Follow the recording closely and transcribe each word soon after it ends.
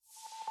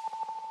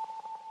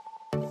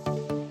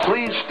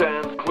Please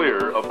stand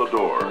clear of the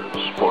doors.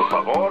 Por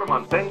favor,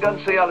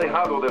 manténganse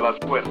alejado de las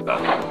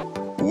puertas.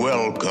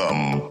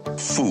 Welcome,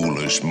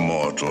 foolish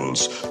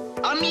mortals.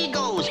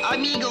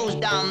 Amigos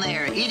down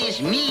there. It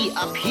is me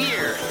up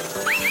here.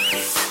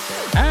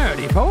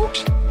 Howdy,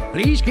 folks.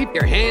 Please keep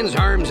your hands,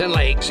 arms, and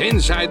legs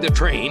inside the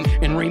train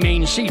and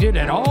remain seated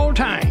at all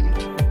times.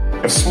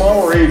 If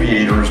smaller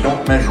aviators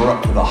don't measure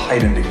up to the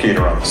height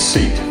indicator on the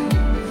seat,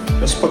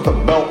 just put the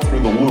belt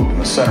through the loop in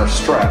the center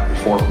strap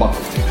before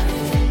buckling.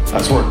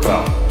 That's worked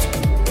out.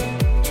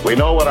 We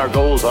know what our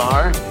goals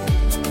are.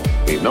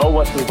 We know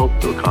what we hope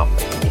to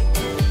accomplish.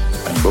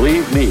 And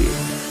believe me,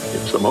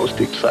 it's the most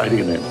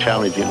exciting and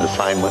challenging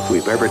assignment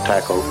we've ever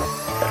tackled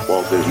at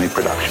Walt Disney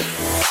Productions.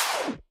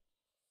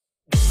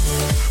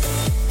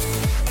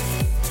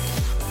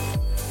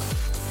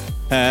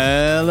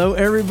 Hello,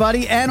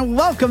 everybody, and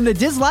welcome to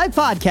Diz Live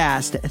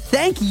Podcast.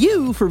 Thank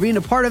you for being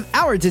a part of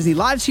our Disney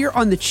Lives here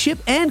on the Chip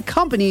and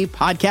Company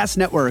Podcast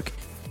Network.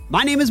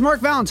 My name is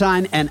Mark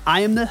Valentine, and I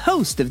am the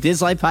host of Diz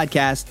Live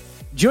Podcast.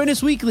 Join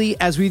us weekly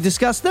as we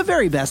discuss the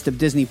very best of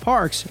Disney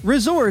parks,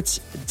 resorts,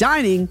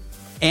 dining,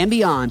 and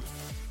beyond.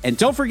 And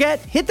don't forget,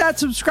 hit that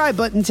subscribe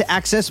button to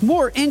access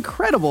more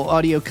incredible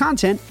audio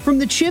content from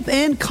the Chip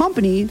and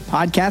Company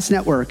Podcast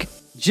Network.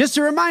 Just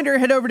a reminder,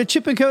 head over to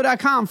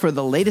chipandco.com for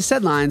the latest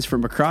headlines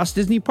from across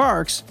Disney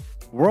parks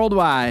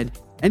worldwide,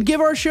 and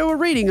give our show a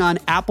rating on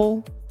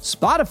Apple,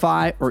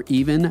 Spotify, or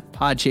even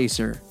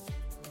Podchaser.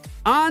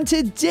 On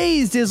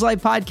today's Diz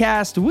Life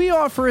Podcast, we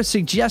offer a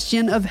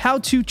suggestion of how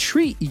to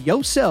treat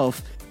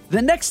yourself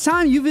the next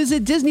time you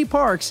visit Disney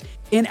parks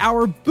in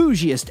our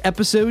bougiest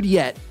episode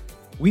yet.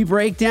 We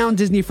break down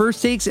Disney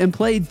First Takes and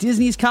play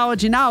Disney's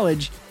College of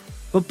Knowledge.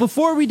 But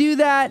before we do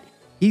that,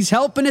 he's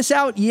helping us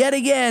out yet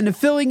again,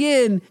 filling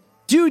in.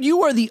 Dude,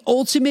 you are the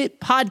ultimate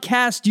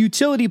podcast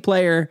utility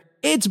player.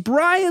 It's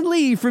Brian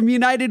Lee from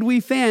United We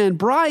Fan.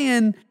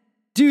 Brian,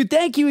 dude,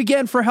 thank you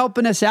again for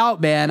helping us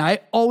out, man. I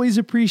always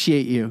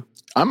appreciate you.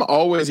 I'm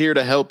always here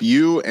to help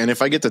you, and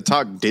if I get to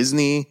talk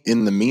Disney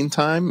in the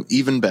meantime,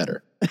 even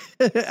better.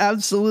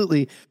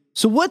 Absolutely.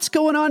 So what's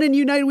going on in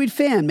United We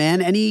Fan,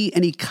 man?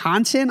 Any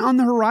content on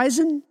the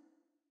horizon?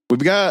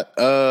 We've got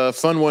a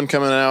fun one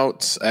coming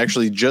out,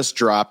 actually just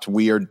dropped.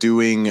 We are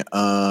doing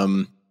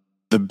the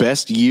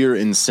best year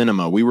in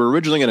cinema. We were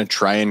originally going to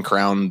try and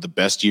crown the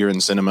best year in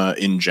cinema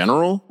in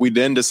general. We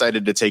then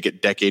decided to take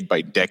it decade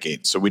by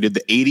decade. So we did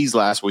the 80s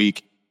last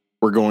week.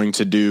 We're going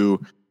to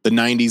do the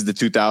 90s, the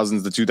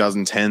 2000s, the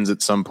 2010s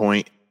at some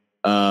point.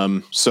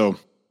 So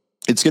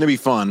it's going to be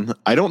fun.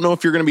 I don't know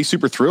if you're going to be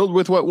super thrilled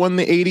with what won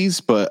the 80s,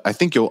 but I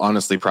think you'll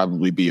honestly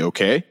probably be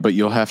okay. But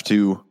you'll have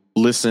to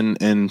listen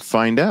and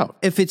find out.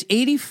 If it's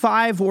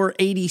 85 or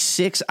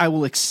 86, I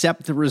will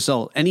accept the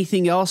result.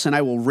 Anything else, and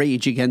I will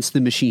rage against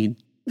the machine.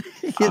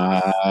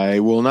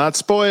 I will not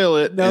spoil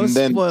it. No and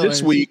then spoilers.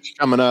 This week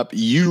coming up,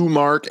 you,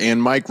 Mark,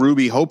 and Mike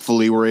Ruby,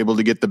 hopefully were able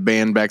to get the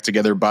band back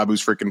together,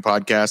 Babu's Frickin'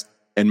 Podcast,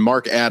 and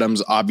Mark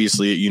Adams,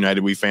 obviously at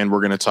United We Fan. We're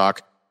going to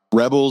talk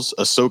Rebels,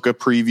 Ahsoka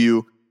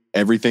preview,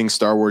 everything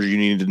Star Wars you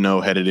needed to know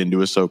headed into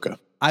Ahsoka.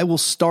 I will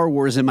Star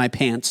Wars in my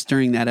pants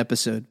during that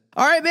episode.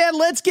 All right, man,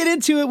 let's get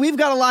into it. We've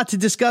got a lot to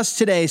discuss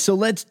today, so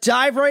let's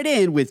dive right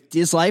in with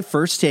Diz Life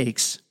First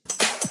Takes.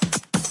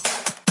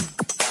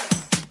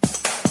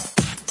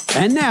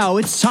 And now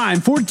it's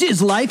time for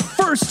Diz Life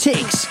First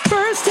Takes.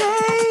 First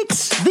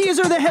Takes! These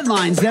are the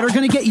headlines that are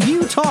going to get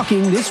you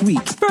talking this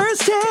week.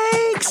 First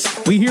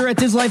Takes! We here at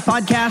Diz Life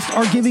Podcast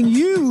are giving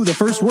you the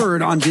first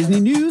word on Disney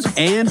news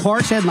and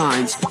parks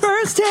headlines.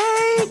 First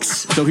Takes!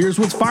 So here's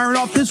what's firing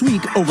off this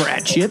week over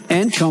at Chip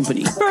and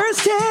Company.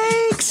 First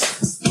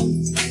Takes!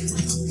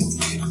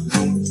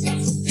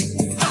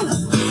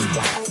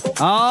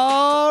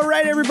 All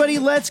right, everybody,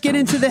 let's get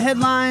into the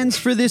headlines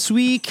for this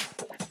week.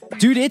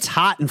 Dude, it's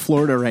hot in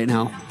Florida right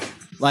now.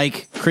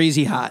 Like,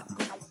 crazy hot.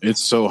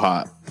 It's so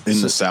hot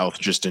in the South,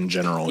 just in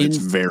general. It's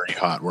very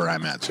hot where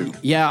I'm at, too.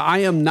 Yeah, I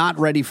am not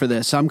ready for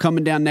this. I'm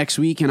coming down next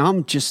week, and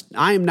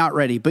I am not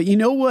ready. But you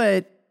know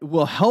what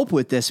will help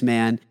with this,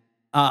 man?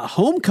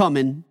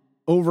 Homecoming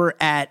over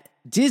at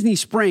Disney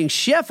Springs,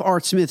 Chef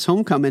Art Smith's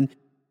Homecoming,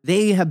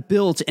 they have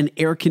built an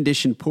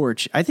air-conditioned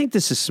porch. I think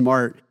this is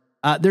smart.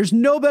 There's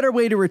no better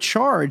way to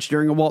recharge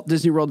during a Walt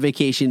Disney World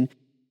vacation.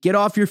 Get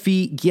off your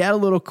feet, get a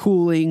little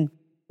cooling,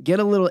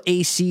 get a little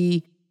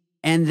AC,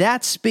 and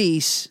that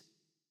space,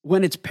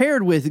 when it's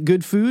paired with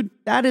good food,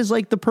 that is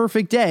like the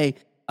perfect day.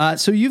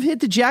 So you've hit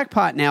the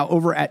jackpot now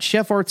over at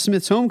Chef Art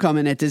Smith's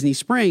Homecoming at Disney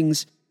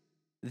Springs.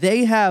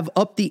 They have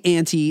upped the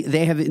ante.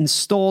 They have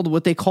installed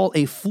what they call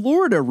a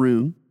Florida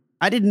room.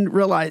 I didn't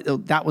realize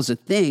that was a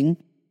thing,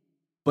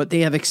 but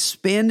they have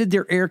expanded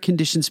their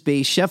air-conditioned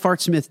space. Chef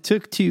Art Smith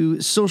took to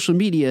social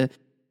media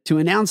to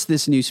announce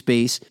this new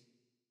space.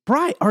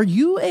 Bri, are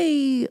you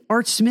a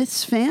Art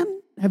Smith's fan?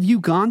 Have you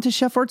gone to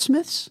Chef Art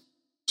Smith's?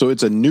 So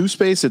it's a new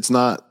space. It's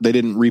not, they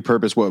didn't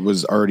repurpose what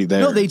was already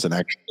there. No, they did.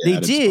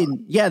 Spot.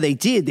 Yeah, they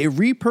did. They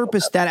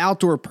repurposed that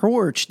outdoor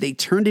porch. They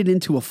turned it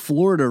into a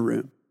Florida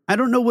room. I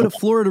don't know what a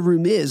Florida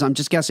room is. I'm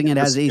just guessing it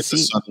has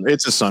AC.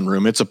 It's a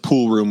sunroom. It's a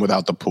pool room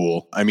without the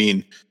pool. I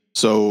mean,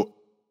 So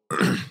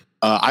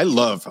I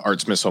love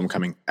Art Smith's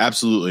Homecoming.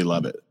 Absolutely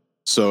love it.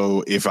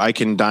 So if I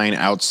can dine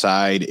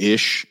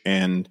outside-ish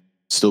and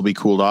still be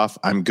cooled off,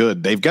 I'm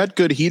good. They've got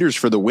good heaters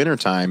for the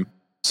wintertime.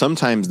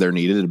 Sometimes they're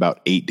needed about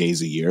 8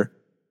 days a year.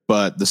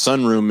 But the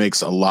sunroom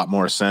makes a lot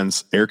more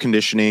sense. Air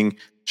conditioning,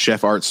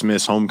 Chef Art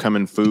Smith's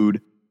Homecoming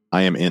food.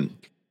 I am in.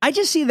 I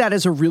just see that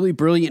as a really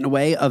brilliant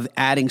way of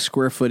adding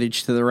square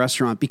footage to the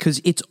restaurant because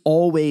it's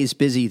always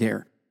busy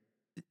there.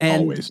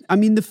 And Always. I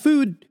mean, the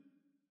food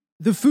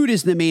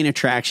is the main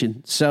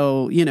attraction.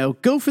 So,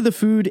 go for the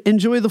food,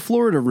 enjoy the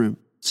Florida room.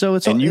 So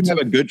it's you have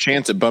a good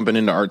chance at bumping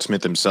into Art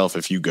Smith himself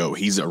if you go.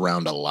 He's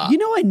around a lot.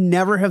 I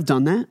never have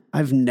done that.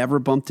 I've never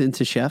bumped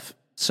into Chef.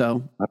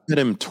 So I've met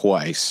him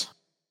twice.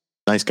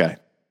 Nice guy.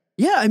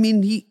 Yeah, I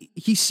mean,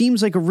 he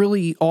seems like a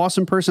really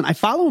awesome person. I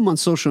follow him on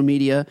social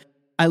media.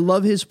 I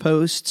love his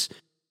posts.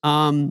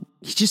 He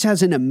just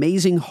has an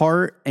amazing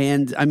heart,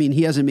 and I mean,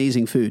 he has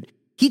amazing food.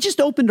 He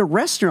just opened a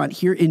restaurant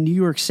here in New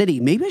York City.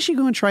 Maybe I should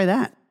go and try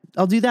that.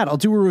 I'll do that. I'll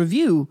do a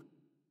review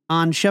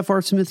on Chef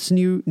Art Smith's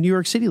New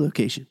York City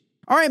location.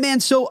 All right, man.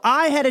 So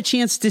I had a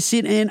chance to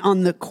sit in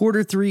on the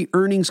Q3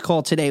 earnings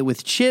call today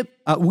with Chip.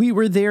 We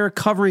were there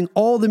covering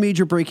all the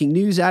major breaking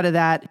news out of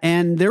that.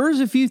 And there was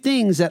a few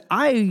things that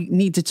I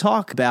need to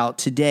talk about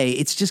today.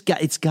 It's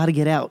got to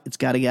get out. It's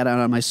got to get out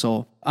on my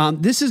soul. Some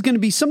of this is going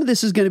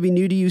to be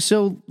new to you.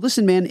 So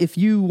listen, man, if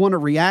you want to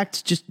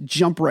react, just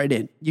jump right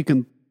in. You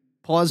can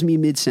pause me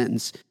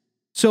mid-sentence.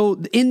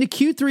 So in the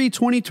Q3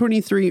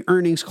 2023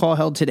 earnings call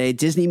held today,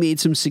 Disney made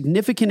some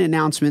significant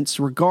announcements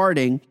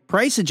regarding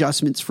price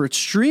adjustments for its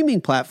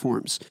streaming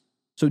platforms.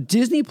 So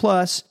Disney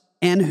Plus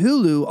and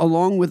Hulu,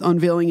 along with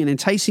unveiling an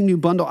enticing new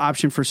bundle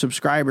option for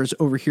subscribers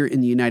over here in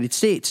the United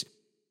States.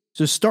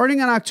 So starting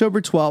on October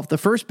 12th, the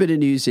first bit of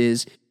news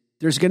is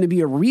there's going to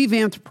be a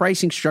revamped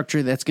pricing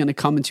structure that's going to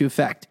come into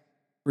effect.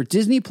 For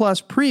Disney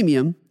Plus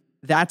Premium,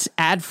 that's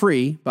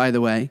ad-free, by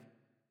the way,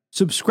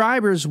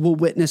 subscribers will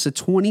witness a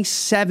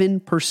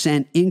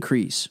 27%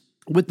 increase,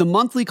 with the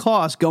monthly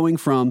cost going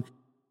from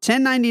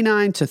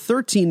 $10.99 to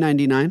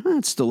 $13.99.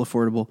 That's still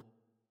affordable.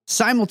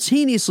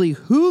 Simultaneously,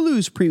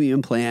 Hulu's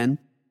premium plan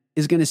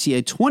is going to see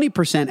a 20%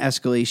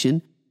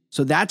 escalation.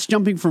 So that's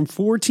jumping from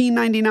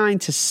 $14.99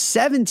 to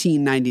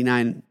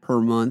 $17.99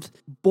 per month.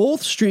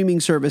 Both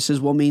streaming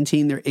services will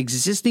maintain their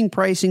existing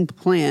pricing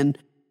plan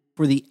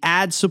for the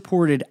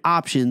ad-supported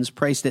options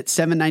priced at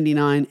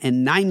 $7.99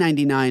 and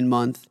 $9.99 a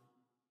month,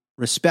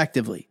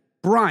 respectively.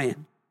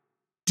 Brian,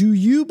 do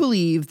you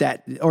believe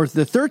that, or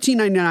the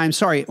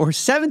 $13.99, or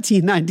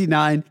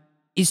 $17.99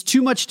 is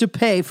too much to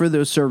pay for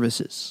those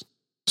services?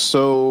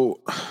 So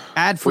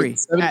ad-free.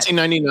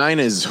 $17.99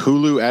 is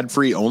Hulu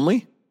ad-free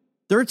only?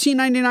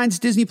 $13.99 is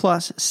Disney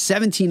Plus,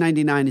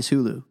 $17.99 is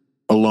Hulu.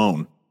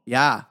 Alone.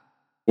 Yeah.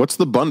 What's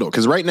the bundle?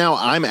 Because right now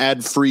I'm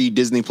ad-free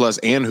Disney Plus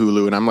and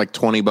Hulu, and I'm like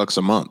 $20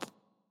 a month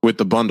with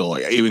the bundle,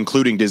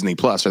 including Disney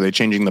Plus. Are they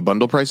changing the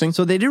bundle pricing?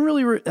 So they didn't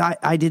really,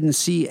 I didn't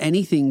see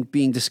anything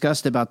being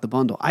discussed about the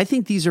bundle. I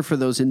think these are for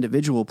those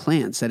individual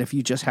plans that if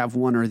you just have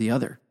one or the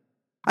other.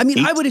 I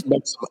mean, I would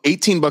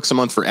 $18 a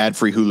month for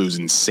ad-free Hulu is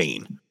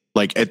insane.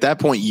 Like at that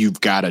point,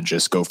 you've got to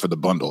just go for the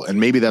bundle. And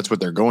maybe that's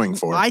what they're going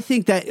for. I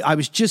think I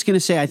was just going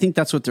to say, I think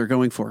that's what they're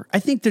going for. I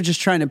think they're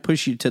just trying to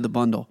push you to the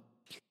bundle.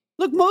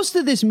 Look, most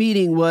of this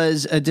meeting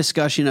was a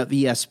discussion of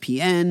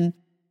ESPN,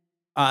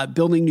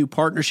 building new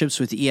partnerships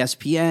with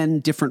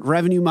ESPN, different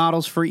revenue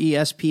models for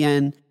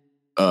ESPN.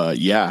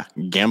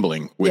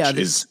 Gambling, which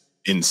is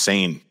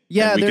insane.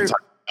 Yeah. And we can talk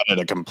about it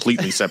at a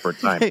completely separate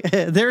time.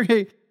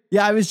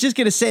 I was just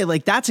going to say,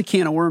 like, that's a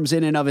can of worms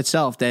in and of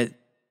itself, that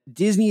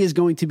Disney is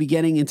going to be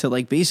getting into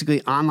like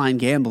basically online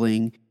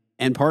gambling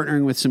and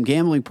partnering with some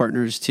gambling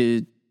partners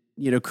to,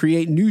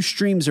 create new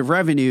streams of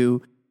revenue.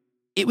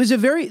 It was a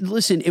very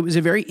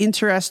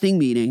interesting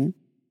meeting.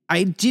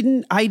 I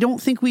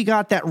don't think we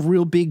got that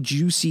real big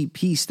juicy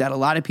piece that a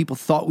lot of people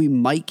thought we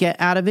might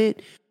get out of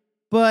it.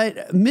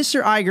 But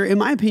Mr. Iger, in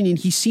my opinion,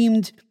 he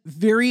seemed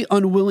very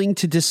unwilling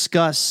to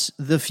discuss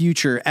the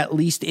future, at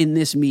least in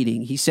this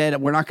meeting. He said,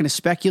 we're not going to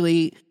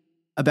speculate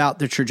about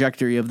the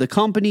trajectory of the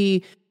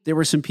company. There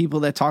were some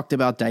people that talked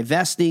about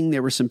divesting.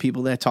 There were some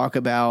people that talk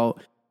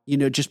about,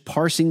 just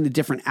parsing the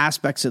different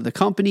aspects of the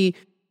company.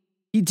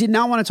 He did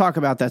not want to talk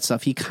about that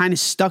stuff. He kind of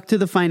stuck to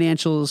the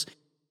financials.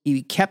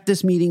 He kept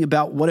this meeting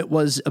about what it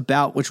was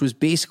about, which was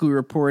basically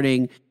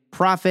reporting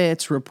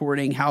profits,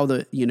 reporting how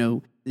the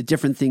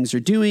different things are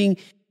doing.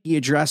 He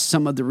addressed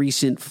some of the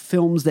recent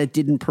films that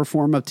didn't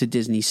perform up to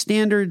Disney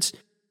standards.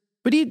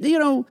 But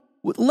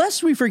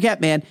lest we forget,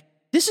 man,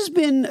 this has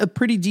been a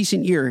pretty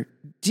decent year.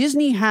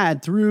 Disney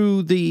had,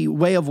 through The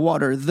Way of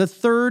Water, the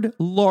third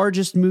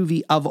largest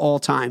movie of all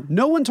time.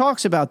 No one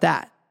talks about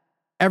that.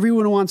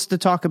 Everyone wants to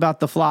talk about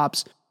the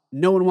flops.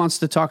 No one wants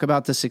to talk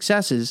about the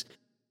successes.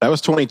 That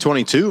was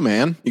 2022,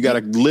 man. You got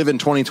to live in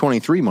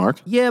 2023,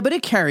 Mark. Yeah, but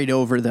it carried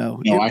over,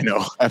 though. No, I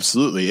know.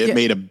 Absolutely. It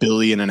made $1.5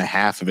 billion of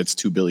its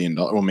 $2 billion.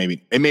 Well,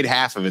 maybe it made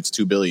half of its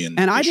 $2 billion.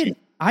 And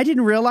I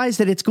didn't realize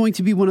that it's going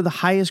to be one of the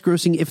highest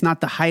grossing, if not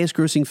the highest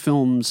grossing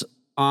films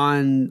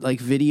on like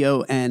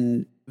video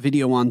and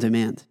video on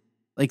demand.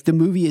 Like the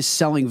movie is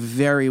selling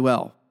very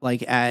well.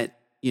 Like at,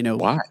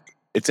 Why?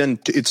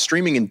 It's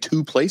streaming in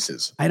 2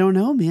 places. I don't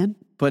know, man,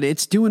 but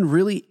it's doing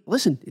really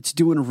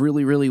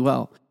really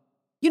well.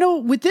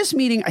 With this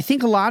meeting, I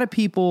think a lot of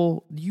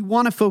people, you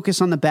want to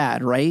focus on the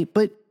bad, right?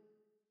 But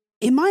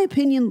in my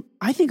opinion,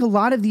 I think a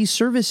lot of these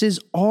services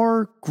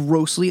are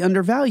grossly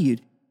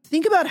undervalued.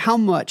 Think about how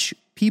much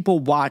people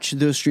watch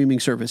those streaming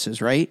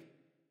services, right?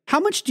 How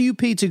much do you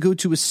pay to go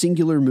to a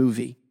singular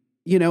movie?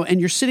 And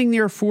you're sitting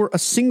there for a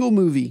single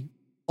movie.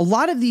 A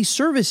lot of these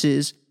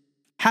services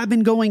have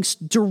been going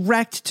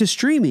direct to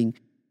streaming.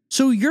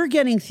 So you're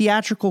getting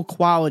theatrical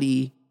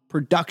quality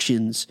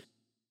productions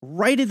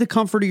right at the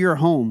comfort of your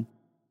home.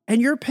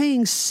 And you're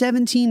paying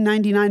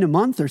 $17.99 a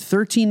month or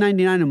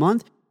 $13.99 a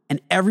month, and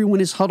everyone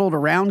is huddled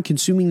around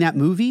consuming that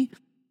movie.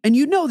 And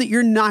you know that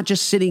you're not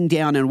just sitting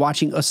down and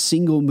watching a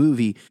single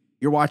movie.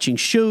 You're watching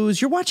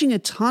shows. You're watching a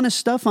ton of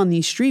stuff on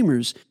these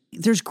streamers.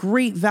 There's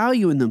great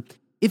value in them.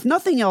 If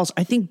nothing else,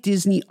 I think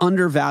Disney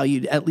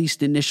undervalued, at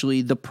least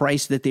initially, the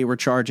price that they were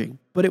charging.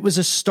 But it was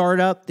a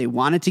startup. They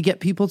wanted to get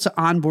people to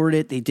onboard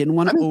it. They didn't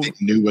want to. They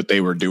knew what they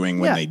were doing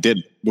when they did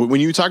it. But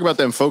when you talk about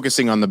them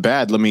focusing on the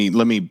bad, let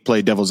me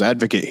play devil's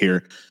advocate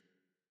here.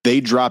 They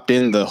dropped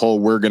in the whole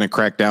 "we're going to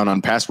crack down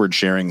on password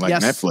sharing" like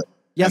Netflix.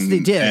 Yes, they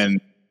did.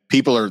 And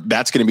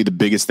that's going to be the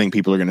biggest thing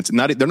people are going to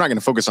they're not going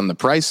to focus on the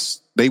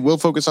price. They will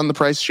focus on the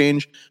price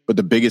change, but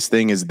the biggest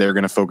thing is they're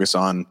going to focus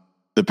on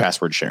the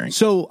password sharing.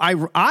 So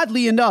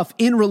oddly enough,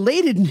 in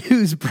related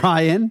news,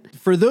 Brian,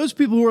 for those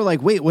people who are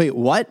like, wait,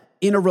 what?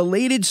 In a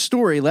related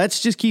story,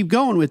 let's just keep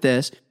going with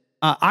this.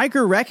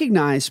 Iger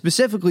recognized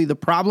specifically the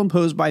problem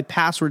posed by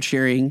password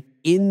sharing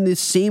in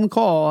this same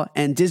call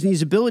and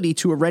Disney's ability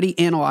to already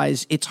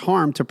analyze its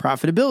harm to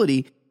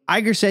profitability.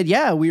 Iger said,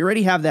 yeah, we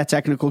already have that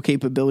technical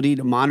capability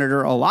to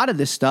monitor a lot of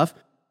this stuff.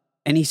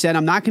 And he said,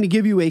 I'm not going to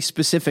give you a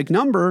specific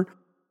number,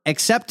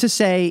 except to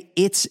say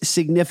it's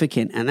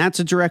significant. And that's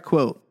a direct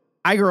quote.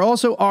 Iger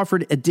also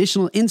offered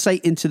additional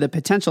insight into the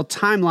potential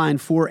timeline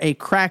for a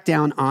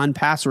crackdown on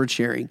password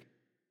sharing.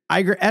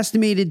 Iger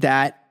estimated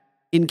that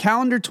in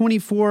calendar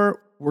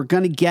 24, we're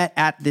going to get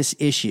at this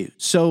issue.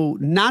 So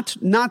not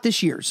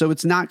this year. So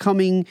it's not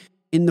coming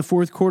in the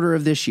fourth quarter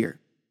of this year.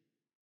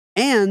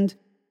 And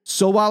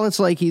so while it's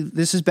likely,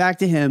 this is back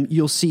to him,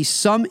 you'll see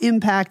some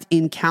impact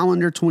in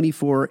calendar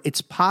 24.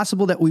 It's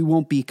possible that we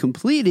won't be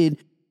completed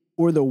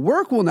or the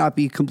work will not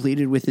be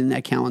completed within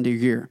that calendar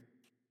year.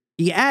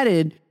 He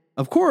added,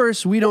 of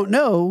course, we don't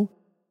know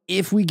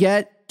if we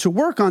get to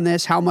work on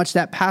this, how much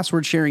that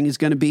password sharing is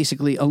going to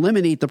basically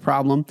eliminate the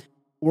problem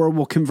or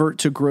will convert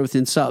to growth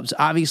in subs.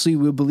 Obviously,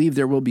 we believe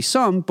there will be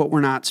some, but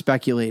we're not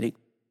speculating.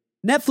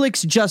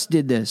 Netflix just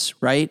did this,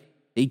 right?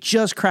 They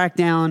just cracked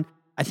down.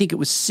 I think it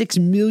was 6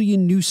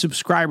 million new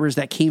subscribers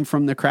that came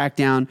from the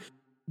crackdown.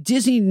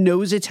 Disney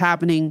knows it's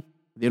happening.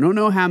 They don't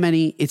know how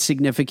many. It's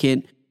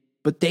significant,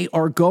 but they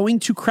are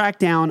going to crack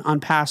down on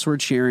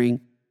password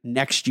sharing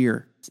next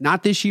year. It's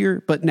not this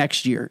year, but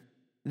next year.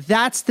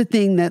 That's the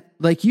thing that,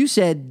 like you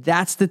said,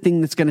 that's the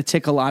thing that's going to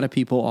tick a lot of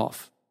people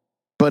off.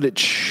 But it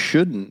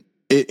shouldn't.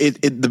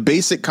 The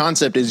basic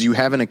concept is you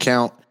have an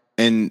account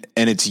and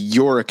it's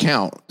your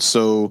account.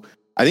 So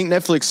I think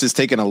Netflix has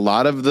taken a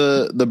lot of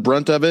the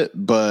brunt of it,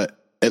 but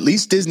at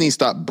least Disney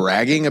stopped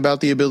bragging about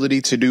the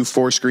ability to do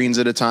 4 screens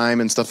at a time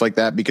and stuff like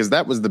that, because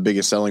that was the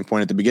biggest selling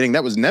point at the beginning.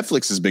 That was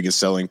Netflix's biggest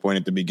selling point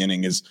at the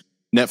beginning, is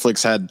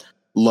Netflix had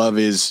love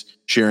is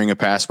sharing a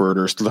password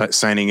or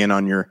signing in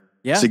on your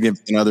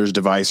significant other's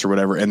device or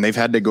whatever. And they've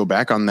had to go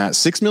back on that.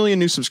 6 million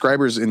new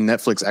subscribers in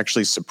Netflix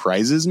actually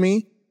surprises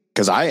me,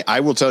 because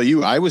I will tell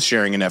you, I was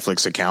sharing a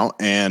Netflix account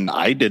and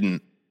I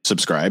didn't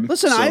subscribe.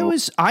 Listen,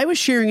 so I was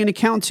sharing an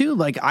account too.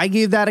 Like I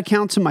gave that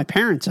account to my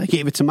parents. I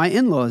gave it to my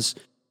in-laws.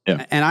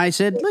 Yeah. And I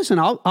said, listen,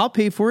 I'll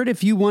pay for it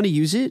if you want to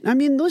use it. I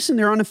mean, listen,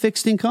 they're on a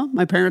fixed income.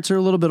 My parents are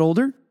a little bit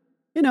older.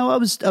 I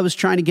was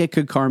trying to get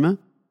good karma.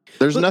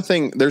 There's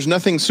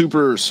nothing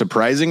super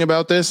surprising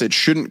about this. It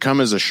shouldn't come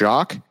as a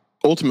shock.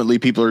 Ultimately,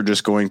 people are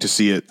just going to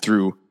see it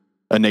through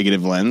a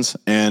negative lens.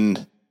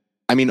 And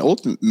I mean,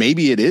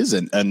 maybe it is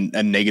a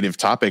negative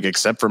topic,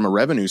 except from a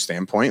revenue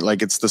standpoint.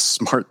 Like, it's the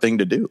smart thing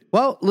to do.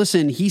 Well,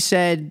 listen, he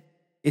said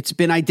it's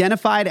been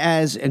identified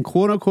as, and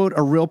quote unquote,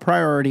 a real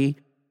priority.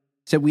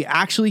 Said we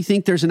actually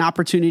think there's an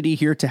opportunity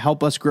here to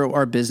help us grow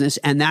our business.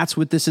 And that's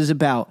what this is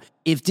about.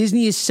 If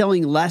Disney is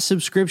selling less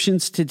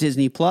subscriptions to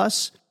Disney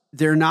Plus,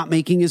 they're not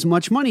making as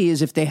much money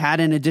as if they had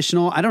an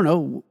additional,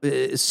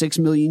 6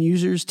 million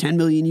users, 10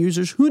 million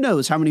users. Who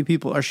knows how many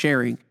people are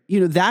sharing?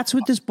 That's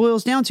what this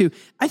boils down to.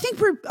 I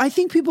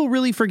think people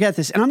really forget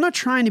this, and I'm not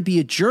trying to be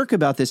a jerk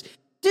about this.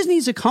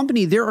 Disney's a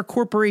company. They're a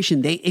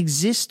corporation. They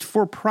exist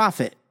for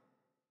profit.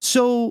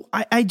 So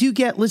I do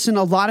get, listen,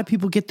 a lot of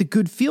people get the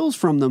good feels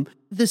from them.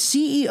 The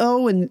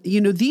CEO and,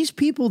 these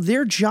people,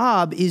 their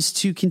job is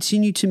to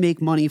continue to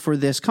make money for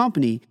this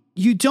company.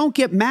 You don't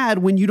get mad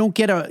when you don't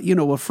get a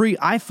free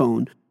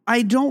iPhone.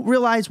 I don't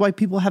realize why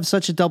people have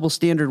such a double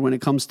standard when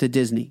it comes to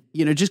Disney,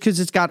 just because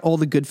it's got all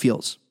the good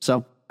feels.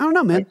 So I don't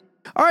know, man.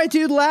 All right,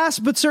 dude,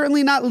 last but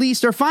certainly not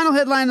least, our final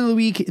headline of the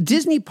week,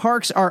 Disney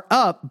parks are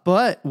up,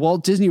 but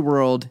Walt Disney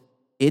World,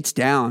 it's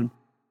down.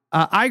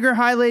 Iger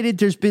highlighted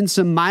there's been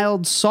some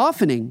mild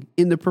softening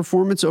in the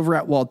performance over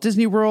at Walt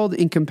Disney World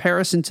in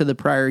comparison to the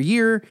prior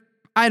year.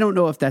 I don't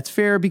know if that's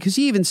fair because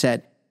he even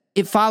said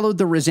it followed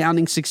the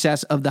resounding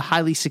success of the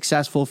highly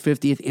successful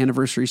 50th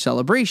anniversary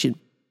celebration.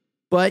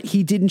 But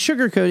he didn't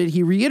sugarcoat it.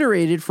 He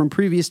reiterated from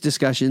previous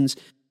discussions.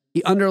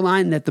 He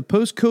underlined that the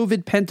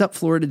post-COVID pent-up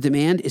Florida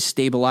demand is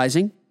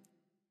stabilizing,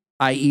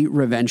 i.e.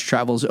 revenge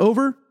travel is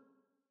over.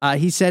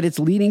 He said it's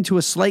leading to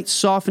a slight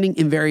softening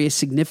in various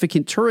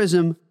significant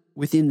tourism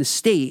within the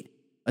state.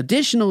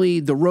 Additionally,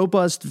 the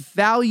robust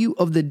value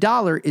of the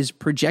dollar is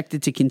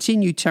projected to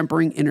continue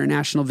tempering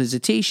international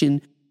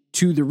visitation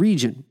to the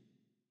region.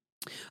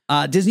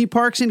 Disney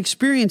Parks and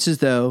Experiences,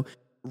 though,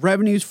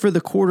 revenues for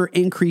the quarter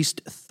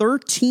increased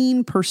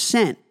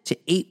 13% to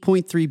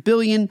 $8.3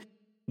 billion.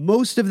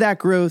 Most of that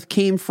growth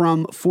came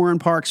from foreign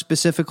parks,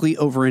 specifically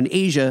over in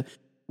Asia,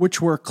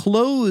 which were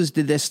closed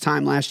this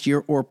time last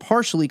year or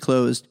partially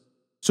closed.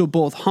 So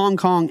both Hong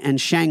Kong and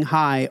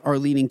Shanghai are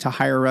leading to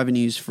higher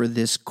revenues for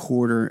this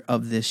quarter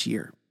of this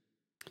year.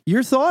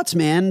 Your thoughts,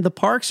 man? The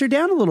parks are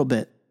down a little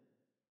bit.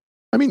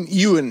 I mean,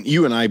 you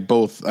and I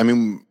both, I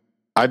mean,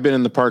 I've been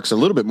in the parks a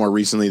little bit more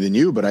recently than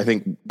you, but I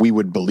think we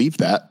would believe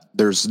that.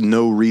 There's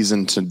no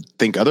reason to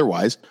think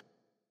otherwise.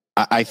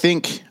 I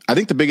think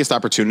the biggest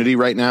opportunity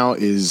right now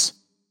is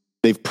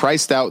they've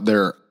priced out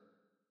their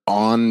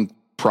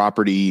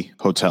on-property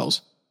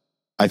hotels.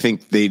 I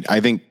think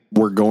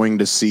we're going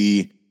to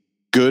see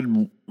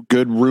good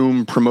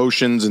room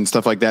promotions and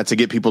stuff like that to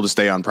get people to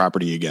stay on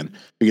property again,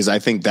 because I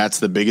think that's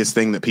the biggest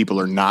thing that people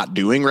are not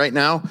doing right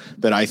now,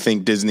 that I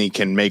think Disney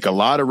can make a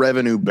lot of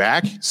revenue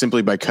back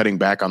simply by cutting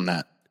back on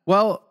that.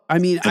 Well, I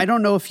mean, I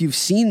don't know if you've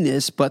seen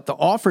this, but the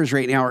offers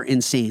right now are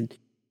insane.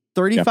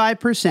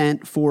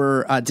 35%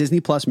 for Disney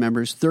Plus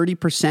members,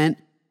 30%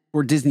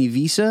 for Disney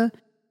Visa,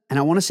 and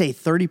I want to say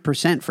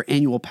 30% for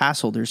annual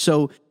pass holders.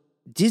 So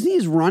Disney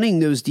is running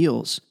those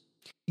deals.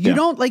 You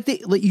don't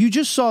you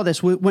just saw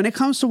this when it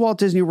comes to Walt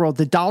Disney World,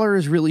 the dollar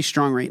is really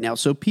strong right now.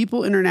 So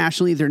people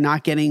internationally, they're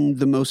not getting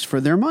the most for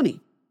their money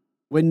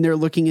when they're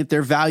looking at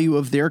their value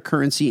of their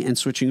currency and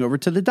switching over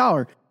to the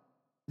dollar.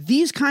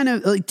 These kind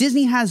of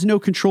Disney has no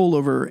control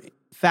over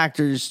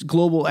factors,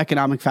 global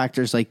economic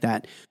factors like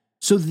that.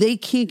 So they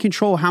can't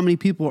control how many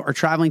people are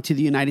traveling to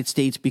the United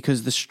States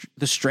because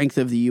the strength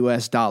of the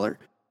US dollar.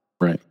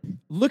 Right.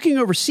 Looking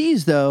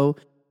overseas, though,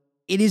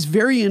 it is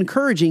very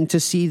encouraging to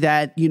see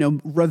that,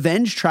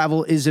 revenge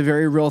travel is a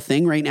very real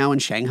thing right now in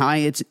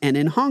Shanghai and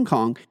in Hong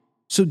Kong.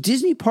 So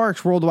Disney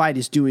Parks worldwide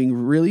is doing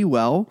really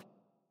well.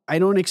 I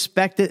don't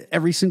expect that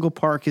every single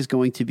park is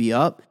going to be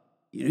up.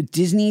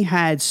 Disney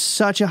had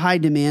such a high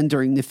demand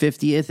during the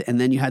 50th, and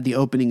then you had the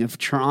opening of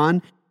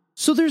Tron.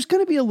 So there's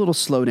going to be a little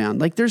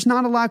slowdown. There's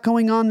not a lot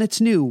going on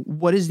that's new.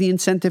 What is the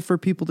incentive for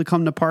people to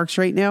come to parks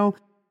right now?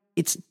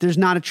 There's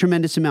not a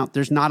tremendous amount.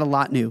 There's not a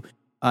lot new.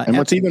 And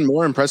what's even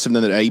more impressive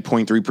than the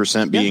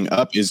 8.3% being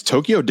up is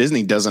Tokyo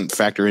Disney doesn't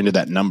factor into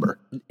that number.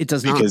 It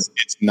does not. Because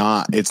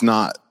it's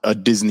not a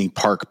Disney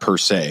park per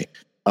se.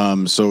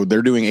 So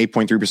they're doing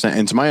 8.3%.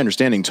 And to my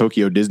understanding,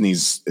 Tokyo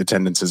Disney's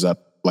attendance is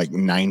up like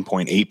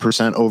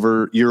 9.8%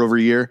 over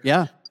year.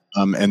 Yeah.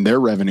 And their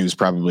revenue is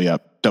probably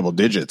up double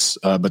digits,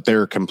 but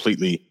they're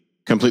completely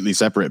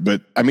separate.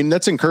 But I mean,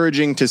 that's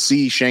encouraging to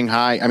see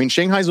Shanghai. I mean,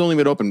 Shanghai's only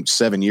been open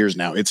 7 years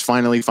now. It's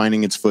finally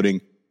finding its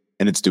footing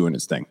and it's doing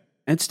its thing.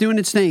 It's doing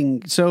its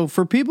thing. So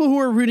for people who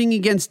are rooting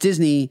against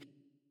Disney,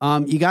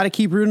 you got to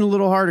keep rooting a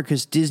little harder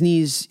because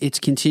it's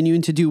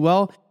continuing to do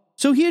well.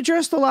 So he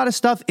addressed a lot of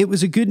stuff. It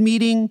was a good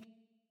meeting.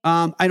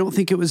 I don't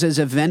think it was as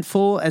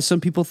eventful as some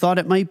people thought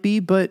it might be,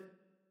 but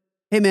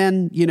hey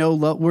man,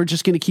 we're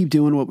just going to keep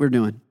doing what we're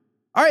doing.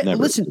 All right,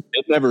 listen.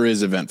 It never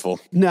is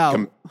eventful.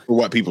 No. For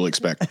what people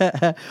expect.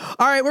 All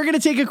right, we're going to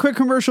take a quick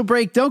commercial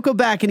break. Don't go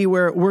back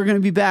anywhere. We're going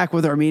to be back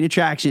with our main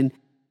attraction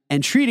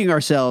and treating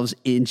ourselves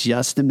in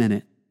just a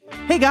minute.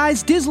 Hey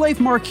guys, Diz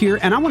Life Mark here,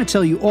 and I want to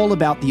tell you all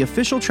about the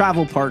official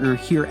travel partner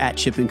here at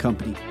Chip &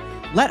 Company.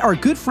 Let our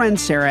good friend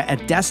Sarah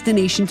at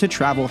Destination to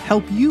Travel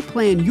help you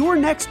plan your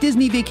next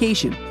Disney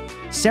vacation.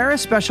 Sarah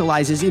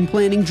specializes in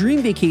planning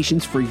dream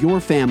vacations for your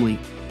family.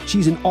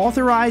 She's an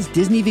authorized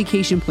Disney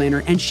vacation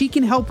planner, and she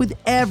can help with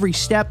every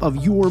step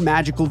of your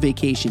magical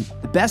vacation.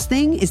 The best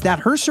thing is that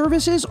her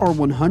services are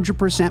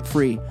 100%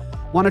 free.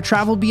 Want to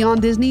travel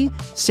beyond Disney?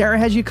 Sarah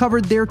has you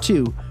covered there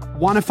too.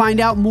 Want to find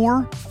out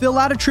more? Fill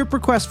out a trip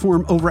request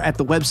form over at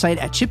the website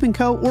at Chip &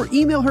 Co. or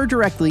email her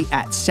directly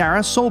at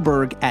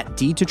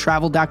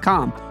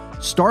sarahsolberg@d2travel.com.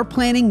 Start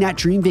planning that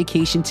dream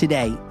vacation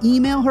today.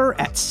 Email her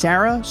at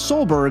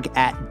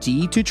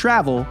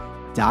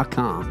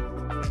sarahsolberg@d2travel.com.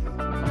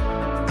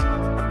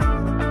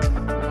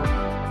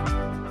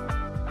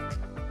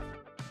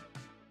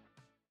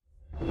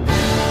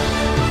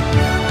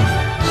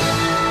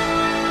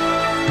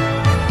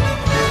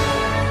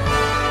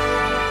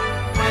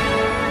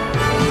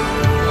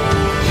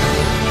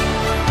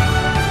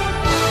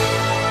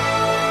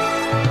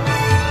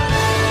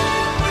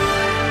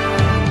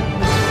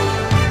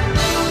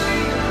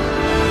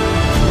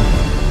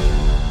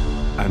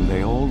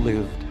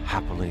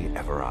 happily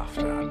ever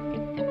after.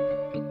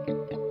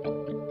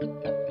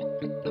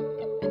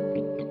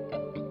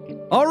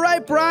 All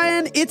right,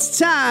 Brian, it's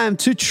time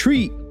to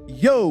treat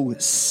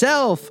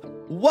yourself.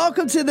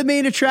 Welcome to the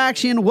main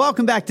attraction.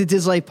 Welcome back to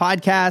Diz Life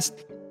Podcast.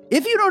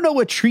 If you don't know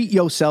what Treat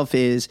Yourself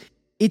is,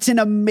 it's a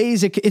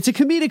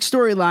comedic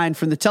storyline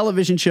from the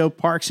television show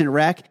Parks and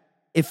Rec.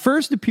 It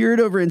first appeared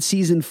over in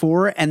season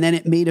 4, and then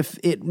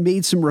it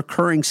made some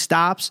recurring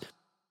stops.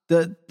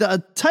 The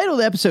title of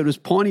the episode was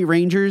Pawnee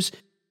Rangers,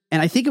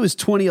 and I think it was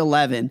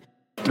 2011.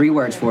 3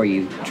 words for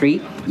you.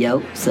 Treat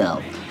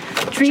yourself.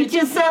 Treat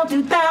yourself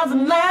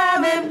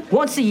 2011.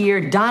 Once a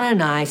year, Donna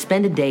and I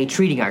spend a day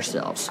treating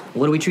ourselves.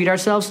 What do we treat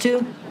ourselves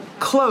to?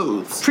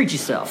 Clothes. Treat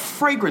yourself.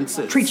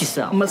 Fragrances. Treat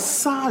yourself.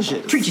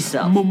 Massages. Treat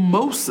yourself.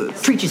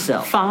 Mimosas. Treat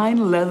yourself.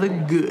 Fine leather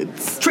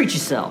goods. Treat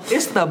yourself.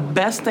 It's the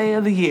best day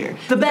of the year.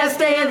 The best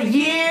day of the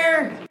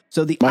year.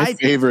 So my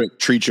favorite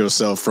Treat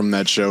Yourself from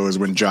that show is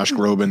when Josh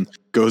Groban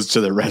goes to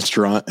the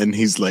restaurant and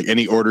he's like, and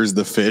he orders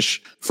the fish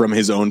from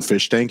his own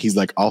fish tank. He's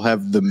like, I'll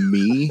have the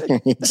me.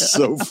 It's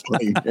so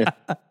funny.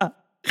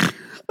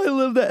 I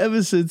love that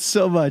episode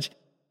so much.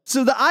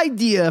 So the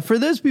idea for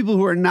those people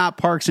who are not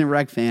Parks and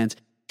Rec fans,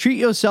 Treat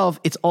Yourself,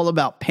 it's all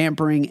about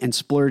pampering and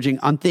splurging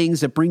on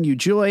things that bring you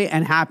joy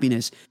and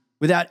happiness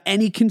without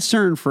any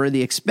concern for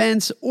the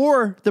expense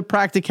or the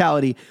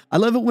practicality. I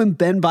love it when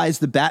Ben buys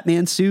the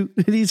Batman suit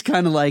and he's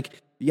kind of like,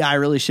 yeah,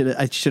 I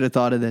should have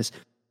thought of this.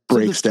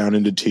 Breaks down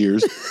into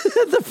tears.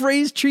 The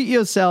phrase Treat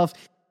Yourself,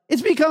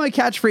 it's become a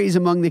catchphrase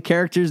among the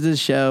characters of the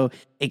show.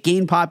 It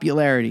gained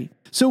popularity.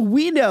 So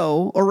we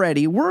know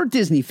already, we're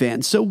Disney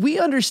fans, so we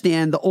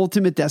understand the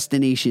ultimate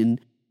destination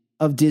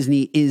of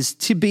Disney is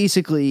to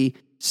basically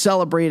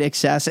celebrate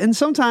excess and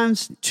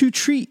sometimes to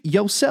treat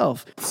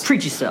yourself.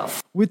 Treat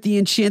yourself. With the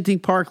enchanting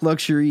park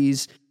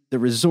luxuries, the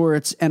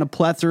resorts, and a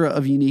plethora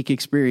of unique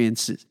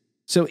experiences.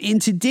 So in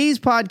today's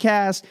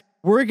podcast,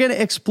 we're going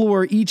to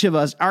explore each of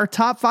us our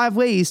top 5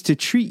 ways to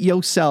treat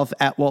yourself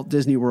at Walt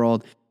Disney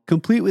World,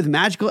 complete with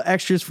magical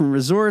extras from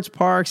resorts,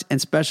 parks, and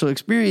special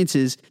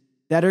experiences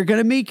that are going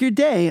to make your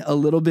day a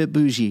little bit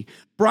bougie.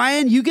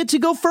 Brian, you get to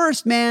go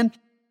first, man.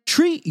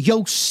 Treat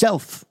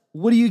yourself.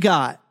 What do you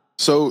got?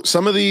 So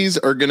some of these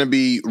are going to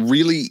be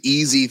really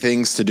easy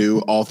things to do,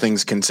 all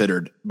things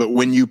considered. But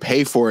when you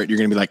pay for it, you're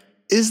going to be like,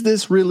 is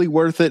this really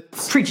worth it?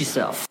 Treat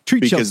yourself.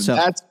 Because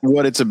that's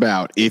what it's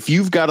about. If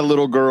you've got a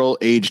little girl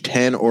age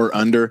 10 or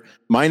under,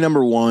 my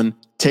number 1,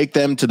 take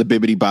them to the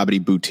Bibbidi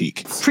Bobbidi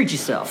Boutique. Treat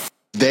yourself.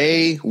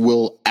 They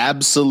will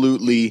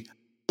absolutely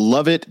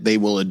love it. They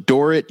will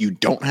adore it. You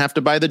don't have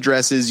to buy the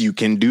dresses. You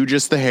can do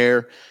just the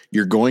hair.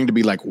 You're going to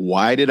be like,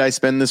 why did I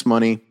spend this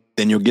money?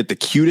 Then you'll get the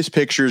cutest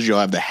pictures. You'll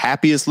have the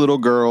happiest little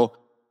girl.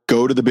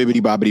 Go to the Bibbidi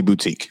Bobbidi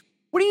Boutique.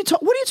 What are you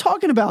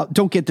talking about?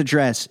 Don't get the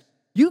dress.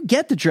 You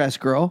get the dress,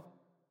 girl.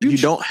 You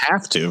don't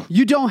have to.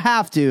 You don't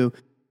have to.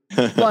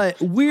 But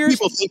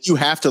people think you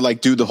have to like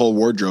do the whole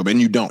wardrobe, and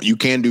you don't. You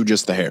can do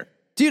just the hair.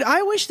 Dude,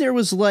 I wish there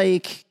was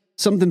like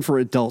something for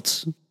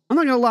adults. I'm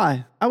not gonna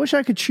lie. I wish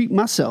I could treat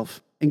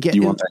myself and get.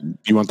 You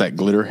want that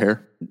glitter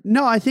hair?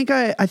 No, I think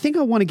I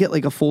want to get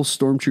like a full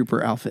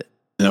stormtrooper outfit.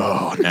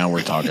 Oh, now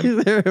we're talking.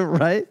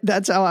 Right?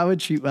 That's how I would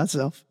treat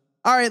myself.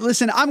 All right,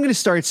 listen, I'm going to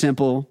start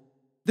simple.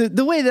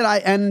 The way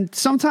that and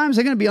sometimes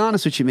I'm going to be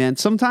honest with you, man.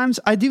 Sometimes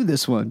I do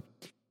this one.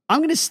 I'm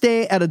going to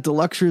stay at a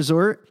deluxe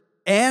resort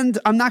and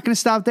I'm not going to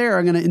stop there.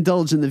 I'm going to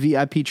indulge in the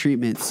VIP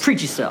treatments.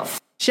 Treat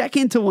yourself. Check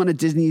into one of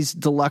Disney's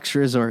deluxe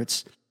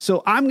resorts.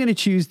 So I'm going to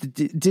choose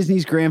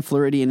Disney's Grand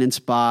Floridian and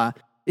Spa.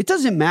 It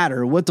doesn't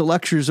matter what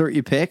deluxe resort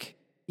you pick.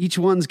 Each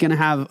one's going to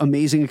have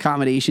amazing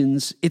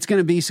accommodations. It's going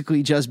to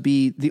basically just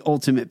be the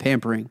ultimate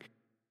pampering.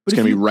 It's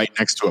going to be right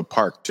next to a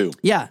park, too.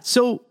 Yeah.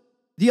 So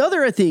the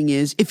other thing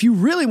is, if you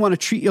really want to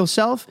treat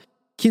yourself,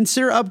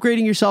 consider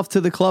upgrading yourself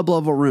to the club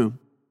level room.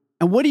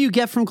 And what do you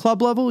get from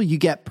club level? You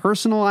get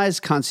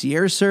personalized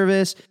concierge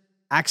service,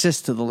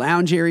 access to the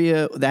lounge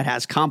area that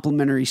has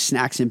complimentary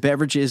snacks and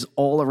beverages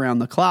all around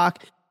the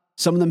clock.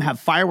 Some of them have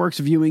fireworks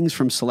viewings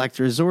from select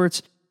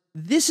resorts.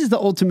 This is the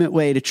ultimate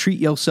way to treat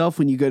yourself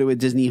when you go to a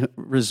Disney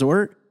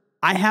resort.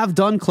 I have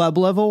done club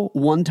level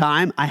one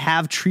time. I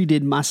have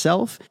treated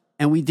myself,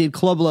 and we did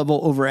club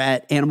level over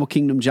at Animal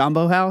Kingdom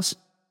Jambo House.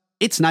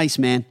 It's nice,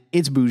 man.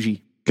 It's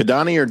bougie.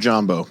 Kidani or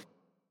Jambo?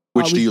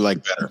 Which do you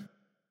like better?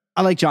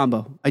 I like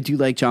Jambo. I do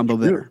like Jambo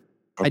better.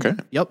 Okay.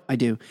 I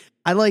do.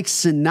 I like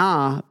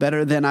Sanaa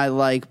better than I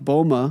like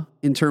Boma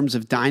in terms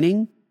of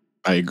dining.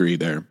 I agree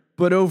there.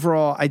 But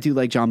overall, I do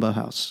like Jambo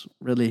House.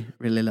 Really,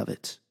 really love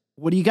it.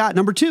 What do you got?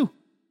 Number 2.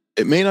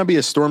 It may not be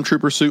a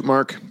stormtrooper suit,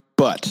 Mark,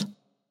 but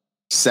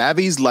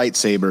Savvy's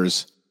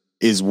lightsabers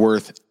is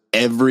worth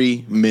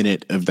every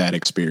minute of that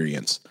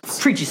experience.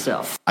 Treat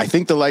yourself. I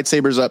think the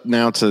lightsaber's up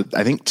now to,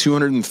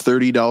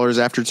 $230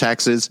 after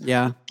taxes.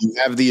 Yeah. You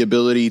have the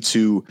ability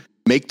to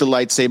make the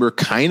lightsaber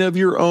kind of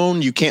your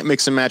own. You can't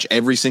mix and match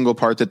every single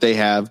part that they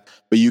have,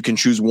 but you can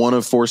choose one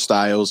of 4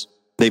 styles.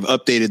 They've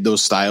updated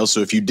those styles.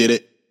 So if you did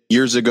it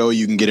years ago,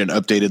 you can get an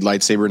updated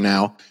lightsaber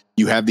now.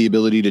 You have the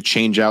ability to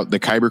change out the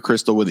kyber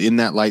crystal within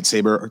that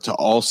lightsaber to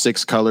all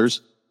 6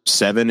 colors.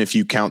 7 if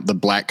you count the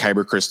black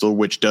kyber crystal,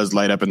 which does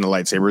light up in the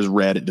lightsaber as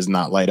red. It does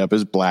not light up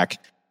as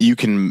black. You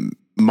can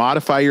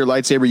modify your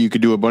lightsaber. You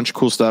could do a bunch of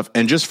cool stuff.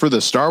 And just for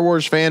the Star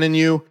Wars fan in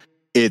you,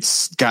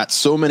 it's got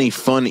so many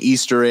fun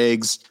Easter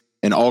eggs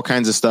and all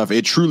kinds of stuff.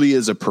 It truly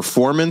is a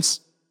performance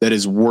that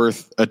is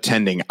worth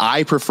attending.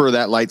 I prefer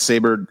that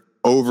lightsaber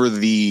over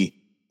the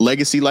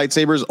legacy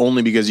lightsabers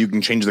only because you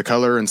can change the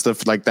color and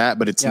stuff like that,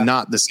 but it's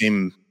not the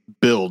same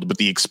build, but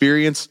the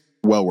experience,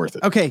 well worth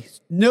it. Okay,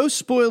 no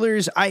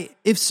spoilers.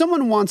 If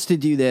someone wants to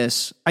do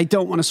this, I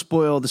don't want to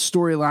spoil the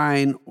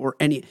storyline or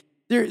any.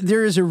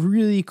 There is a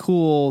really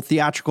cool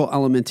theatrical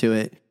element to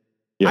it.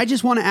 Yeah. I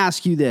just want to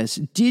ask you this.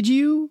 Did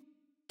you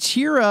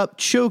tear up,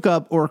 choke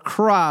up, or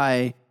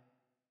cry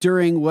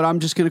during what I'm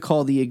just going to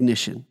call the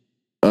ignition?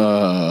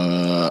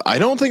 I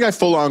don't think I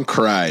full on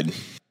cried.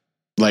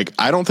 Like,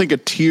 I don't think a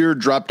tear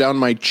dropped down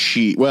my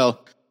cheek.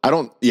 Well,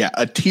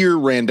 a tear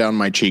ran down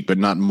my cheek, but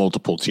not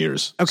multiple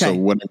tears. Okay. So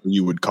whatever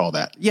you would call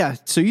that. Yeah.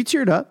 So you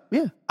teared up.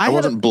 Yeah. I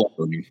wasn't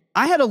blubbering.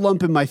 I had a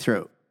lump in my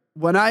throat.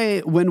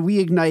 When we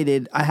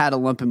ignited, I had a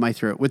lump in my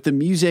throat with the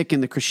music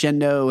and the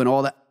crescendo and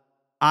all that.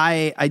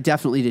 I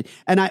definitely did.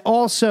 And I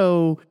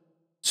also,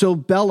 so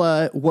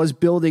Bella was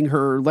building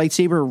her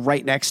lightsaber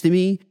right next to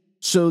me.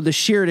 So the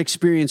shared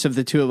experience of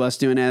the two of us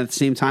doing it at the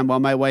same time while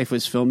my wife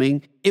was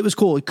filming, it was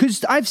cool.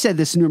 Because I've said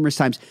this numerous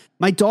times.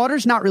 My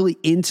daughter's not really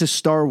into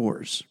Star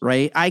Wars,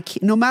 right?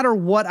 No matter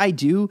what I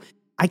do,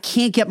 I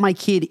can't get my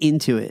kid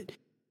into it.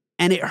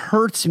 And it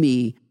hurts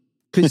me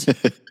because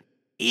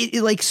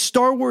like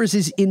Star Wars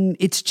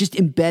it's just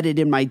embedded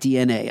in my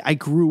DNA. I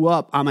grew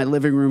up on my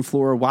living room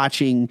floor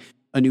watching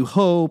A New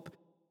Hope,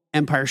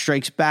 Empire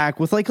Strikes Back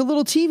with like a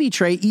little TV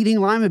tray eating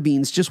lima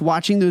beans, just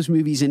watching those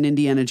movies in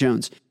Indiana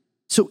Jones.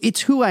 So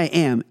it's who I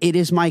am. It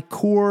is my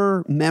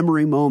core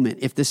memory moment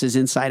if this is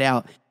Inside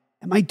Out.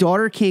 And my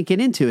daughter can't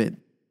get into it.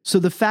 So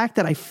the fact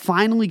that I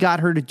finally got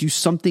her to do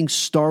something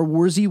Star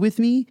Warsy with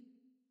me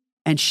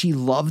and she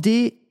loved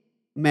it,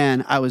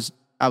 man, I was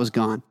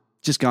gone.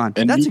 Just gone.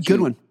 And that's a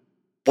good one.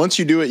 Once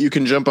you do it, you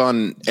can jump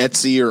on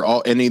Etsy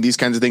or any of these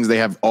kinds of things. They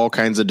have all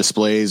kinds of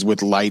displays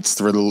with lights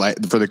for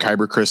the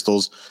kyber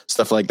crystals,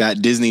 stuff like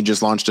that. Disney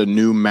just launched a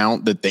new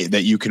mount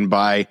that you can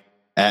buy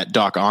at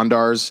Doc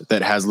Ondar's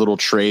that has little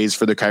trays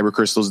for the kyber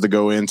crystals to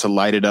go in to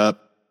light it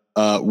up.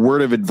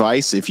 Word of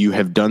advice, if you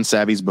have done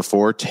Savvies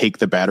before, take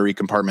the battery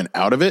compartment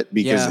out of it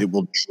because it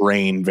will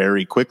drain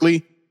very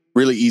quickly.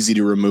 Really easy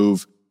to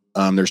remove.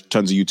 There's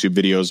tons of YouTube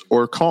videos,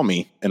 or call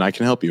me and I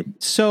can help you.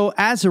 So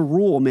as a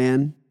rule,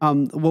 man,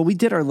 we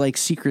did our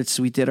secrets.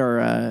 We did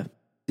our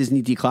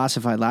Disney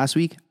Declassified last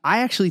week. I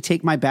actually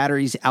take my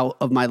batteries out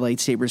of my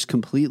lightsabers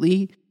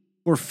completely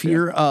for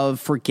fear of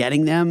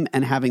forgetting them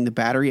and having the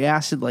battery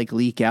acid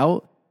leak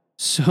out.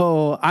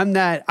 So I'm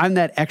that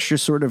extra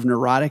sort of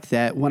neurotic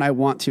that when I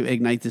want to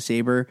ignite the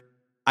saber,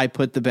 I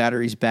put the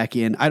batteries back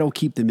in. I don't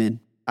keep them in.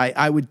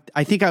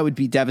 I think I would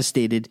be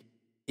devastated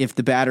if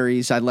the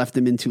batteries, I left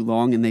them in too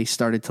long and they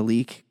started to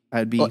leak.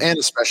 I'd be. Well, and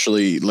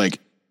especially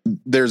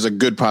there's a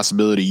good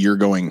possibility you're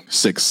going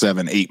 6,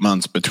 7, 8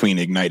 months between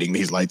igniting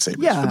these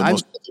lightsabers. Yeah.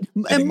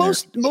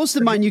 Most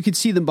of mine, you could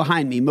see them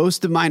behind me.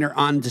 Most of mine are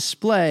on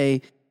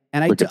display.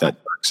 And Look at that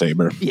dark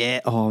saber. Yeah.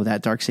 Oh,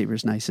 that dark saber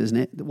is nice, isn't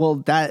it? Well,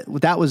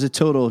 that was a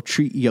total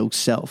treat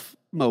yourself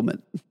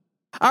moment.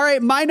 All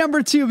right. My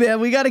number 2, man,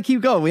 we got to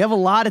keep going. We have a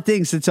lot of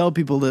things to tell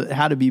people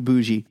how to be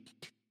bougie.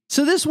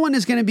 So this one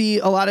is going to be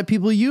a lot of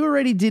people. You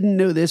already didn't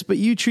know this, but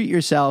you treat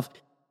yourself.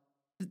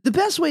 The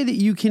best way that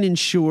you can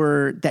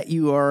ensure that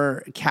you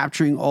are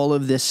capturing all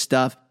of this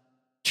stuff,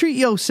 treat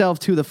yourself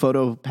to the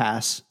photo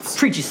pass.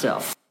 Treat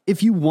yourself.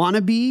 If you want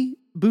to be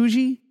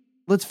bougie,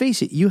 let's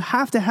face it, you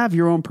have to have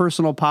your own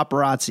personal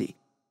paparazzi.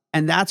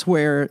 And that's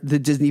where the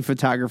Disney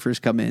photographers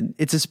come in.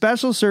 It's a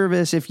special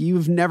service. If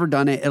you've never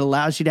done it, it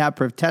allows you to have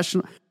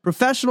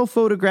professional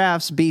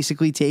photographs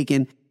basically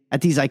taken at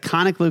these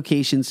iconic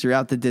locations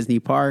throughout the Disney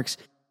parks.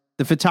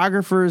 The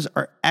photographers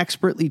are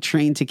expertly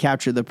trained to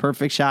capture the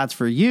perfect shots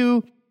for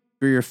you,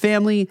 for your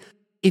family.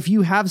 If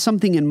you have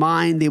something in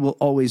mind, they will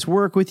always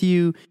work with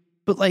you.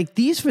 But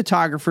these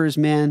photographers,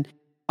 man,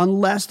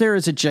 unless there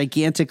is a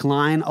gigantic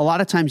line, a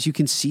lot of times you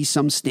can see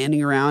some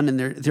standing around and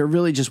they're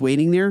really just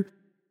waiting there.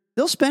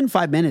 They'll spend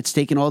 5 minutes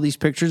taking all these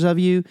pictures of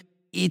you.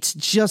 It's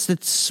just a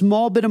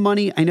small bit of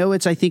money. I know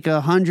it's, I think,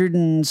 $100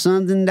 and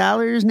something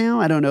now.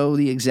 I don't know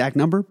the exact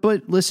number,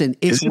 but listen,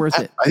 it's worth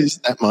it. Is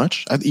that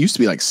much? It used to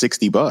be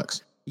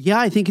 $60. Yeah,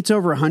 I think it's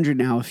over 100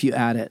 now if you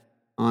add it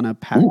on a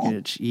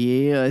package. Ooh.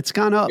 Yeah, it's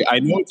gone up. I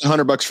know it's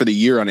 $100 for the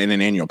year in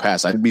an annual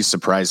pass. I'd be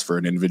surprised for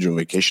an individual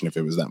vacation if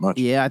it was that much.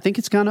 Yeah, I think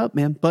it's gone up,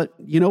 man. But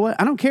you know what?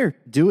 I don't care.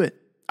 Do it.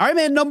 All right,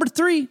 man. Number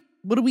 3.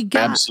 What do we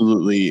got?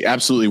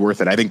 Absolutely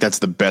worth it. I think that's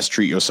the best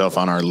treat yourself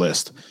on our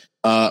list.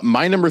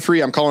 My number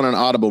 3, I'm calling an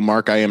audible,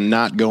 Mark. I am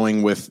not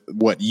going with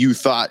what you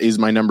thought is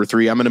my number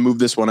 3. I'm going to move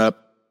this one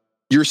up.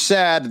 You're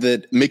sad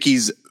that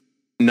Mickey's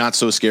Not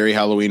So Scary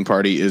Halloween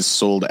Party is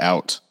sold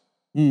out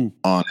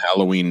on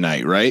Halloween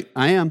night, right?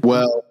 I am.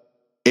 Well,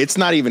 it's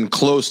not even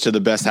close to the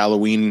best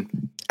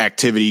Halloween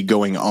activity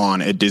going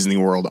on at Disney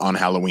World on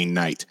Halloween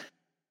night.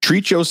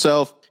 treat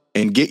yourself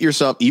and get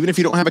yourself, even if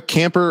you don't have a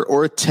camper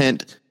or a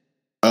tent,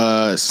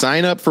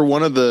 sign up for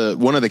one of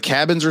the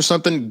cabins or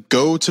something.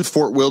 Go to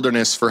Fort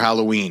Wilderness for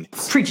Halloween.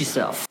 Treat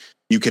yourself.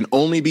 You can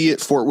only be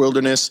at Fort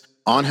Wilderness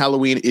on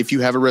Halloween if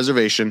you have a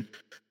reservation,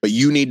 but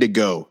you need to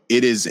go.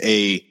 It is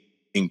a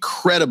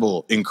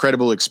incredible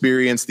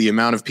experience. The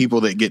amount of people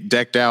that get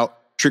decked out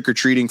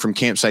trick-or-treating from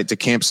campsite to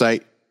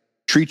campsite.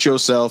 Treat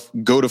yourself.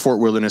 Go to Fort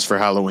Wilderness for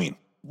Halloween.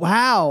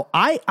 Wow.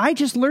 I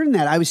just learned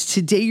that. I was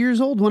today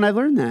years old when I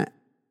learned that.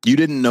 You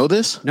didn't know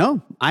this?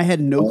 No, I had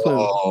no clue.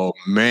 Oh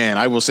man,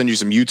 I will send you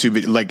some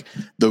YouTube, like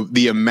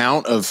the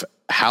amount of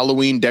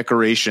Halloween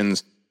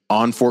decorations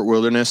on Fort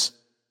Wilderness.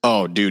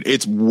 Oh dude,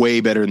 it's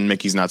way better than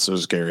Mickey's Not So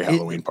Scary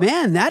Halloween party.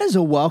 Man, that is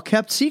a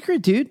well-kept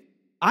secret, dude.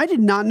 I did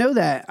not know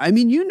that. I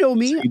mean, you know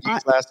me.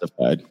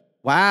 Classified.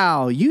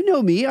 Wow, you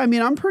know me. I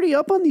mean, I'm pretty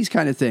up on these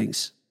kind of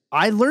things.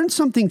 I learned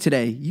something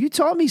today. You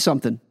taught me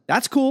something.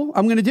 That's cool.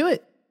 I'm going to do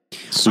it.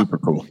 Super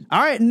cool.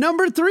 All right.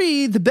 Number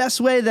 3, the best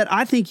way that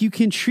I think you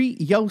can treat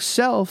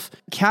yourself,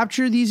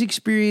 capture these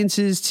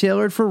experiences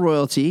tailored for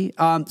royalty.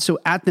 So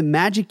at the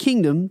Magic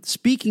Kingdom,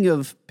 speaking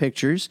of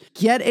pictures,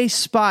 get a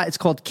spot. It's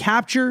called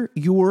Capture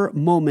Your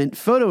Moment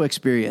Photo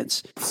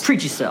Experience.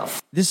 Treat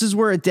yourself. This is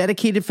where a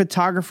dedicated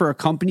photographer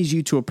accompanies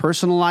you to a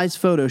personalized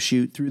photo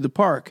shoot through the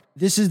park.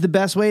 This is the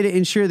best way to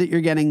ensure that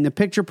you're getting the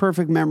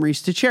picture-perfect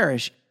memories to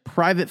cherish.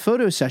 Private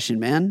photo session,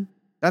 man.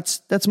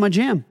 That's my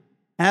jam.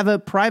 Have a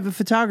private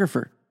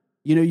photographer.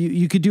 You know,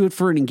 you could do it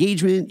for an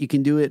engagement. You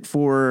can do it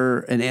for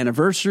an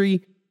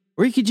anniversary,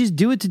 or you could just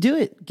do it to do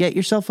it. Get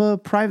yourself a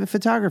private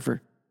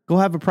photographer. Go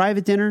have a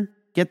private dinner,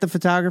 get the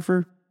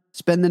photographer,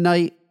 spend the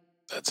night.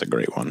 That's a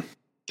great one.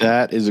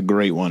 That is a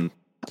great one.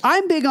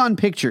 I'm big on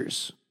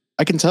pictures.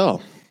 I can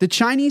tell. The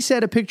Chinese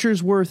said a picture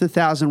is worth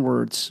 1,000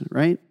 words,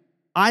 right?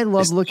 I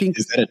love looking.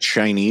 Is that a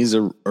Chinese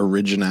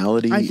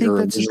originality or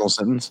original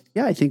sentence?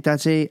 Yeah, I think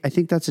that's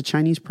a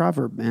Chinese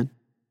proverb, man.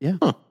 Yeah.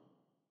 Huh.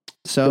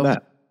 So,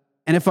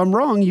 and if I'm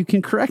wrong, you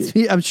can correct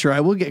me. I'm sure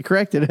I will get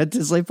corrected at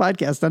Disney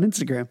Podcast on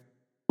Instagram.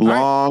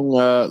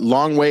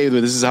 Long way.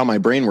 This is how my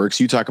brain works.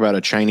 You talk about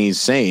a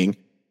Chinese saying.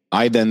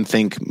 I then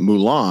think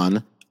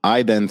Mulan.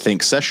 I then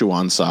think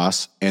Szechuan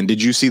sauce. And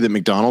did you see that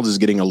McDonald's is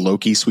getting a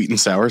Loki sweet and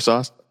sour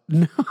sauce?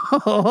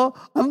 No,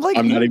 I'm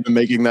not even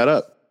making that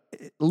up.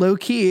 Low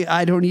key,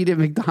 I don't eat at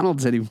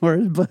McDonald's anymore,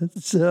 but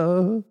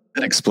so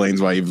that explains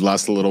why you've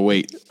lost a little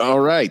weight. All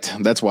right.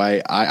 That's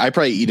why I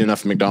probably eat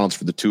enough McDonald's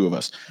for the two of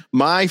us.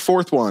 My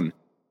fourth one,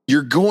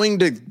 you're going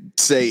to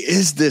say,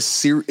 is this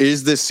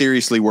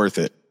seriously worth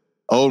it?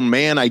 Oh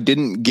man, I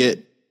didn't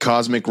get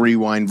Cosmic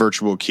Rewind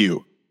Virtual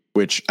Queue,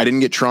 which I didn't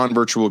get Tron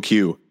Virtual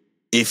Queue.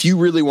 If you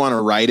really want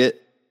to ride it,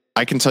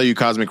 I can tell you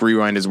Cosmic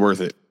Rewind is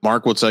worth it.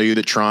 Mark will tell you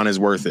that Tron is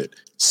worth it.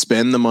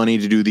 Spend the money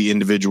to do the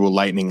individual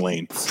lightning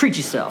lane. Treat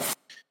yourself.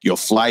 You'll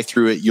fly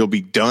through it. You'll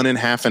be done in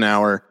half an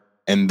hour.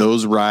 And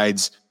those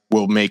rides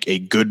will make a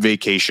good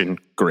vacation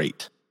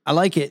great. I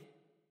like it.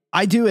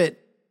 I do it.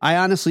 I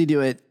honestly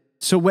do it.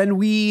 So when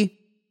we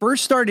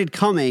first started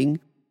coming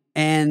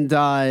and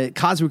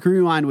Cosmic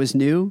Rewind was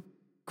new,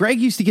 Greg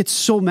used to get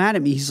so mad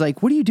at me. He's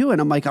like, what are you doing?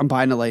 I'm like, I'm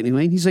buying a lightning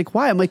lane. He's like,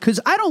 why? I'm like, because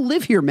I don't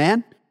live here,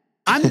 man.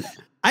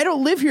 I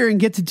don't live here and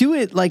get to do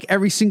it like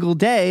every single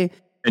day.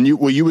 And you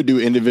would do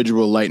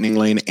individual lightning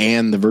lane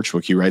and the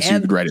virtual queue, right? So you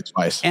could ride it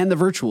twice. And the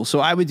virtual. So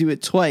I would do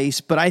it twice,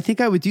 but I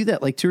think I would do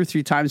that like 2 or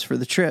 3 times for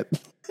the trip.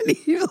 And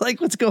he was like,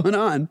 what's going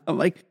on? I'm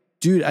like,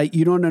 dude,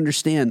 you don't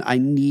understand. I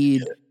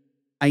need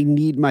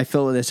my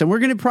fill of this. And we're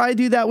going to probably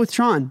do that with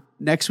Tron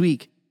next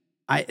week.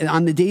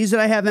 On the days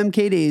that I have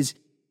MK days,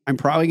 I'm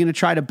probably going to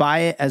try to buy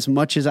it as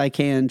much as I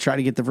can, try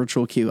to get the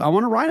virtual queue. I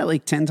want to ride it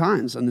like 10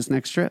 times on this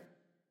next trip.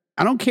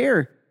 I don't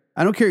care.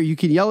 You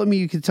can yell at me.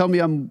 You can tell me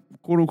I'm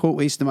quote unquote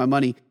wasting my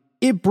money.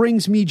 It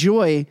brings me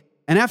joy.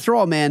 And after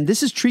all, man,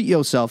 this is treat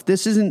yourself.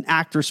 This isn't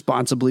act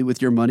responsibly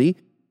with your money.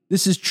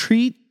 This is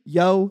treat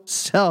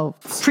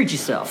yourself. Treat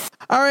yourself.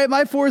 All right.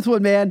 My fourth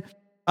one, man.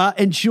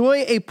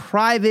 Enjoy a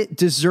private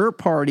dessert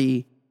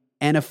party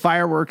and a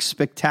fireworks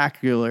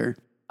spectacular.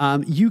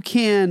 You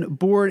can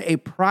board a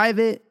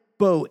private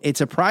boat. It's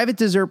a private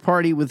dessert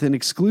party with an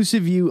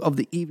exclusive view of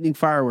the evening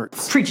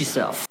fireworks. Treat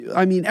yourself.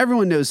 I mean,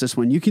 everyone knows this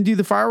one. You can do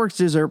the fireworks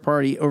dessert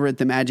party over at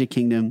the Magic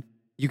Kingdom.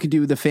 You can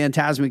do the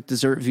Fantasmic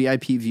dessert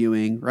VIP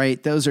viewing,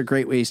 right? Those are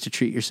great ways to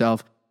treat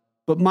yourself.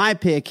 But my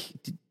pick,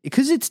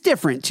 because it's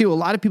different too. A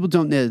lot of people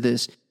don't know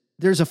this.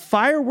 There's a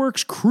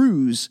fireworks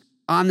cruise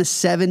on the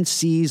Seven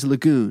Seas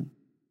Lagoon.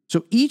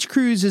 So each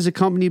cruise is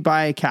accompanied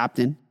by a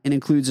captain and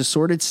includes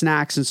assorted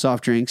snacks and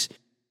soft drinks.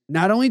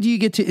 Not only do you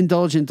get to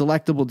indulge in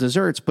delectable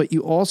desserts, but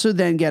you also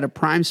then get a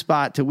prime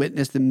spot to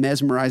witness the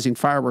mesmerizing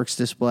fireworks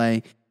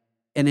display.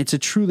 And it's a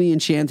truly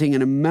enchanting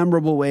and a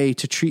memorable way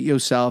to treat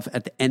yourself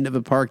at the end of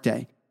a park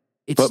day.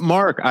 But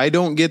Mark, I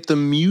don't get the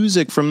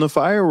music from the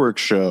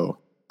fireworks show.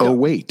 Oh, no,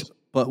 wait.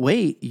 But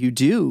wait, you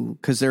do,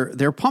 because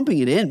they're pumping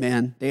it in,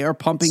 man. They are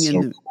pumping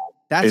in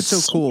That's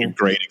so cool. A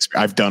great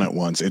experience. I've done it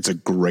once. It's a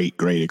great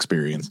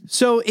experience.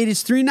 So it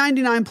is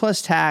 $399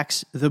 plus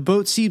tax. The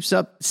boat seats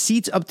up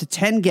to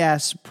 10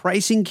 guests.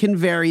 Pricing can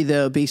vary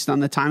though based on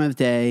the time of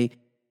day,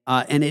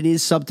 and it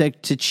is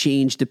subject to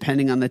change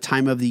depending on the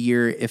time of the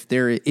year if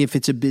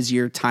it's a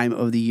busier time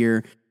of the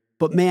year.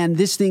 But man,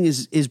 this thing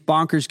is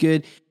bonkers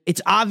good.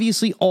 It's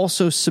obviously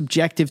also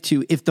subjective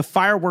to if the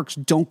fireworks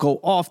don't go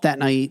off that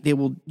night, they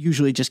will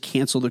usually just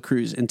cancel the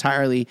cruise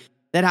entirely.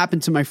 That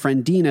happened to my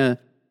friend Dina.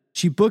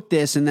 She booked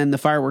this and then the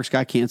fireworks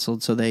got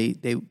canceled, so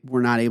they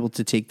were not able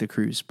to take the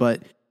cruise.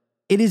 But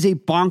it is a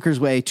bonkers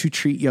way to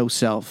treat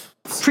yourself.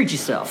 Treat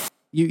yourself.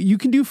 You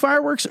can do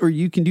fireworks or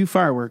you can do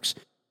fireworks.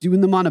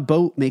 Doing them on a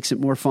boat makes it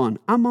more fun.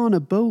 I'm on a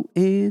boat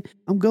and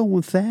I'm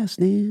going fast,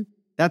 man.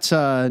 That's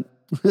the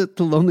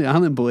Lonely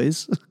Island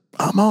Boys.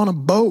 I'm on a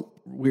boat.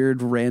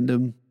 Weird,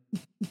 random.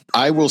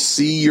 I will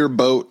see your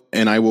boat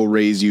and I will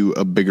raise you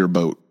a bigger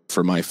boat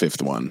for my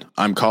 5th one.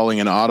 I'm calling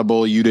an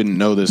audible. You didn't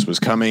know this was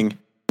coming.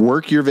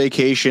 Work your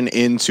vacation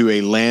into a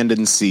land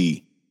and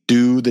sea.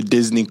 Do the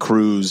Disney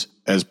cruise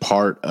as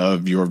part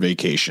of your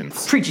vacation.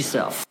 Treat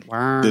yourself.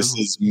 Wow. This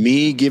is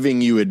me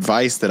giving you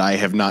advice that I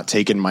have not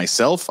taken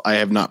myself. I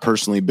have not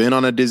personally been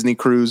on a Disney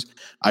cruise.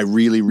 I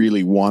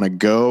really want to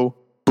go.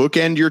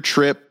 Bookend your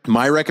trip.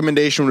 My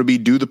recommendation would be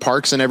do the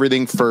parks and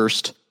everything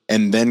first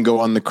and then go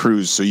on the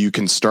cruise so you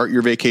can start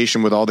your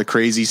vacation with all the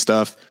crazy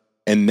stuff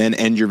and then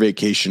end your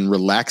vacation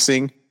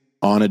relaxing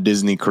on a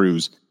Disney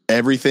cruise.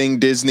 Everything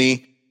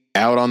Disney,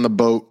 out on the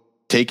boat,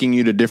 taking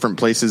you to different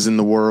places in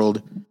the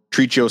world.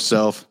 Treat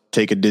yourself.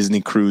 Take a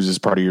Disney cruise as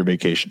part of your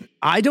vacation.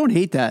 I don't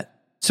hate that.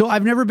 So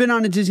I've never been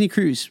on a Disney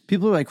cruise.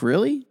 People are like,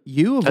 really?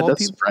 You of That all does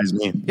people? surprise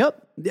me.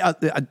 Yep.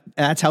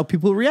 That's how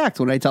people react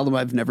when I tell them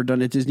I've never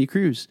done a Disney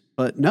cruise.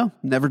 But no,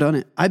 never done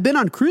it. I've been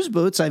on cruise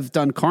boats. I've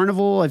done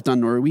Carnival. I've done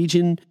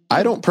Norwegian.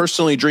 I don't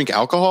personally drink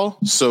alcohol,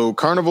 so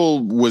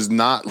Carnival was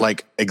not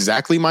like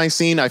exactly my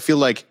scene. I feel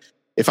like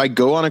if I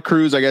go on a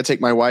cruise, I got to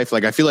take my wife.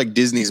 Like, I feel like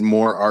Disney's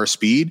more our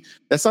speed.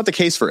 That's not the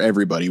case for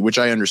everybody, which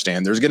I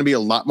understand. There's going to be a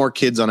lot more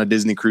kids on a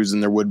Disney cruise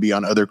than there would be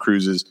on other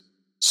cruises.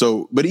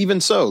 So, but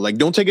even so, like,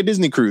 don't take a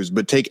Disney cruise,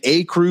 but take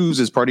a cruise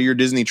as part of your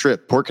Disney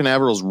trip. Port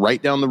Canaveral's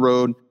right down the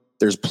road.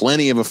 There's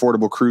plenty of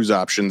affordable cruise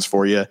options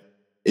for you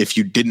if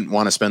you didn't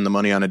want to spend the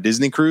money on a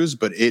Disney cruise,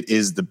 but it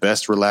is the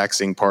best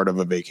relaxing part of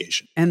a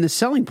vacation. And the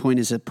selling point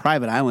is a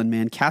private island,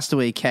 man.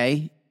 Castaway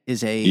Cay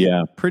is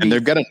a pretty... And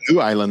they've got a new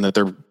island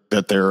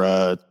that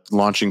they're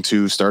launching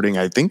to starting,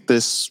 I think,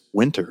 this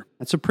winter.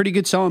 That's a pretty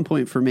good selling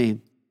point for me.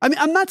 I mean,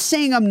 I'm not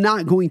saying I'm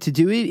not going to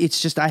do it. It's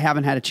just I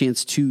haven't had a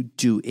chance to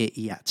do it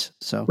yet.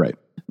 So right.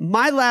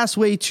 My last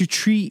way to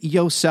treat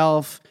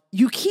yourself,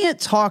 you can't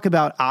talk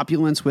about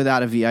opulence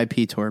without a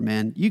VIP tour,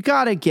 man. You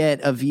got to get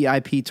a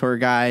VIP tour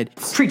guide.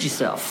 Treat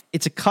yourself.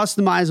 It's a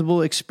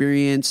customizable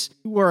experience.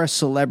 You are a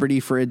celebrity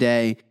for a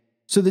day.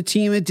 So the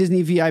team at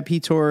Disney VIP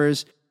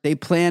Tours, they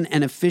plan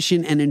an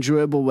efficient and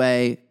enjoyable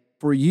way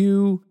for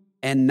you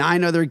and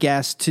 9 other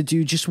guests to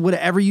do just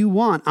whatever you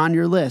want on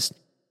your list.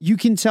 You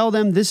can tell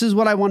them, this is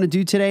what I want to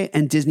do today,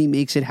 and Disney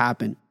makes it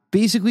happen.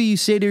 Basically, you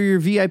say to your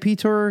VIP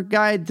tour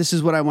guide, this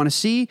is what I want to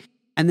see,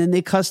 and then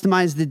they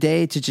customize the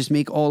day to just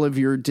make all of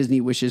your Disney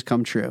wishes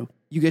come true.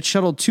 You get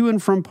shuttled to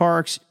and from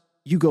parks.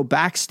 You go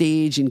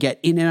backstage and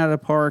get in and out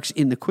of parks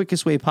in the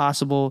quickest way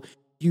possible.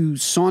 You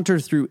saunter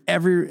through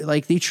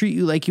they treat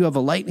you like you have a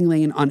lightning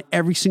lane on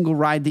every single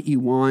ride that you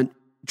want.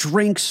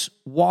 Drinks,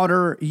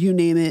 water, you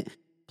name it.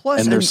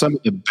 Plus, and there's some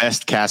of the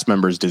best cast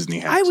members Disney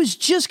has. I was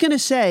just going to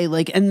say,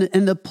 and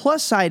the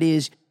plus side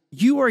is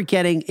you are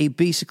getting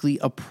basically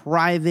a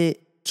private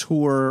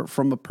tour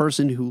from a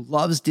person who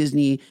loves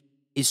Disney,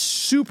 is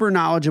super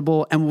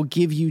knowledgeable, and will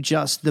give you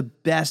just the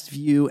best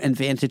view and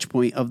vantage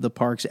point of the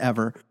parks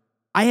ever.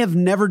 I have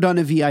never done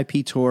a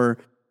VIP tour.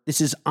 This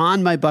is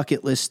on my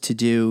bucket list to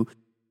do.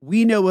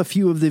 We know a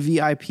few of the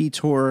VIP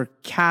tour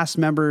cast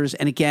members,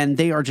 and again,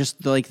 they are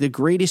just like the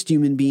greatest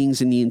human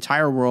beings in the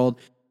entire world.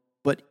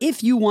 But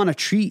if you want to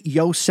treat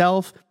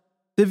yourself,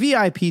 the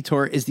VIP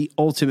tour is the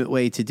ultimate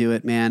way to do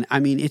it, man.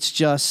 I mean, it's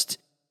just,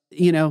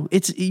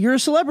 you're a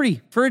celebrity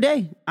for a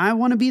day. I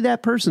want to be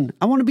that person.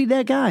 I want to be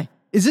that guy.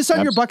 Is this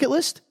on your bucket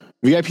list?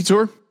 VIP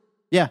tour?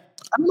 Yeah.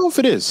 I don't know if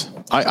it is.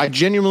 I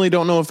genuinely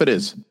don't know if it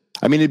is.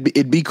 I mean,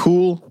 it'd be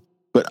cool,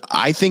 but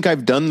I think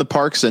I've done the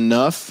parks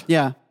enough.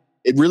 Yeah.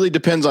 It really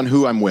depends on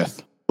who I'm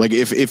with. Like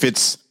if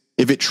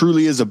it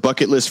truly is a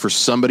bucket list for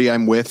somebody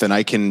I'm with and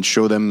I can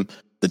show them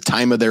the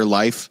time of their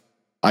life,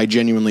 I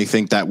genuinely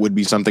think that would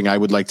be something I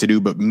would like to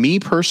do. But me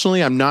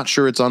personally, I'm not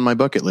sure it's on my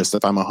bucket list,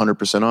 if I'm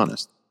 100%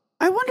 honest.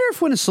 I wonder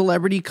if when a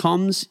celebrity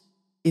comes,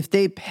 if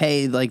they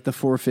pay like the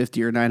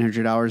 $450 or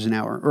 $900 an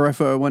hour, or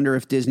I wonder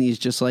if Disney's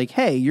just like,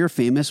 hey, you're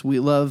famous. We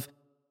love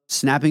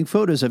snapping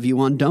photos of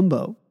you on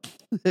Dumbo.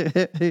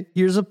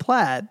 Here's a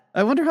plaid.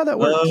 I wonder how that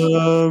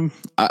works.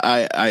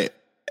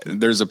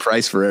 There's a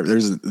price for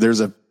it.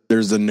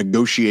 There's a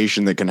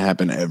negotiation that can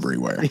happen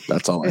everywhere.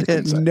 That's all I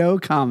can say. No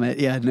comment.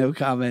 Yeah, no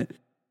comment.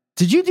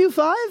 Did you do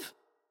 5?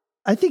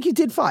 I think you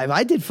did 5.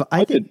 I did 5.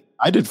 I did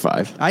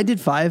 5. I did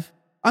 5.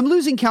 I'm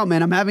losing count,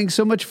 man. I'm having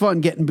so much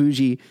fun getting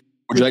bougie.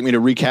 Would you like me to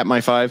recap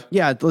my 5?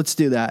 Yeah, let's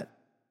do that.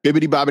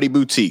 Bibbidi Bobbidi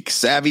Boutique,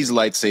 Savvy's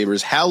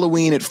Lightsabers,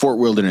 Halloween at Fort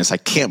Wilderness. I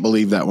can't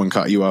believe that one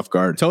caught you off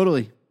guard.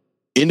 Totally.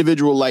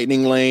 Individual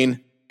Lightning Lane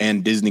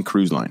and Disney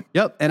Cruise Line.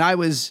 Yep. And I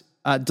was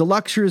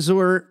Deluxe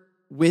Resort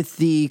with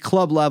the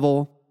club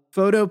level,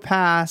 Photo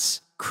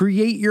Pass,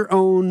 create your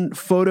own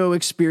photo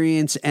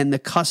experience, and the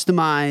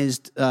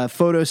customized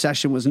photo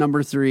session was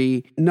number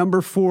 3.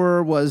 Number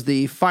 4 was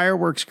the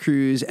fireworks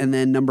cruise, and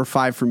then number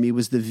 5 for me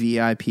was the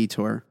VIP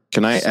tour.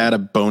 Can I add a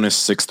bonus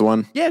 6th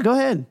one? Yeah, go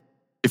ahead.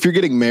 If you're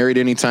getting married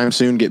anytime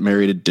soon, get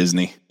married at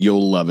Disney.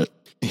 You'll love it.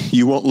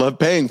 You won't love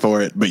paying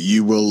for it, but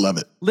you will love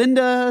it.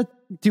 Linda,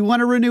 do you want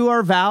to renew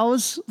our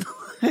vows?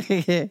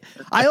 I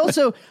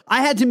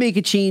had to make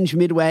a change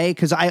midway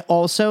because I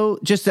also,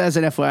 just as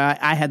an FYI,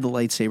 I had the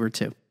lightsaber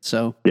too.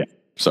 So yeah,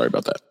 sorry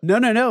about that.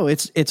 No.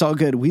 It's all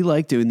good. We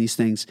like doing these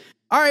things.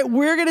 All right,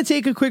 we're going to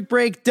take a quick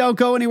break. Don't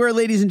go anywhere,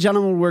 ladies and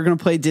gentlemen. We're going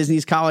to play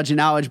Disney's College of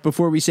Knowledge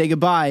before we say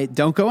goodbye.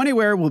 Don't go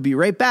anywhere. We'll be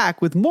right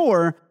back with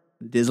more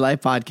Diz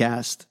Life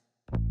Podcast.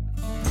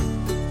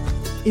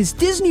 Is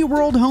Disney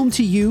World home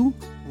to you?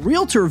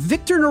 Realtor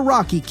Victor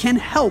Naraki can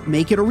help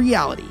make it a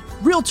reality.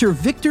 Realtor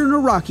Victor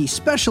Naraki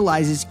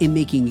specializes in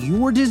making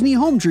your Disney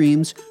home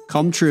dreams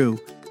come true.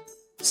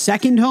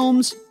 Second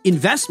homes,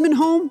 investment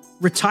home,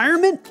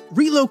 retirement,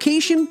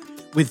 relocation.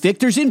 With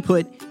Victor's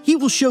input, he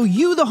will show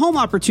you the home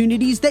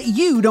opportunities that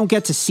you don't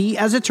get to see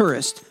as a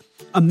tourist.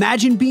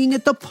 Imagine being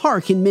at the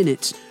park in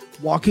minutes,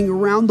 walking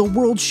around the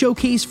World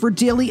Showcase for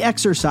daily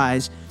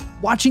exercise,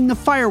 watching the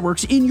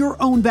fireworks in your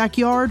own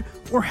backyard,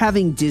 or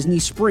having Disney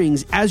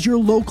Springs as your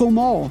local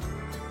mall.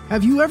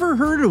 Have you ever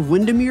heard of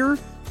Windermere,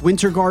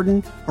 Winter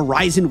Garden,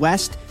 Horizon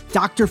West,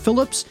 Dr.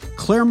 Phillips,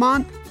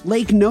 Claremont,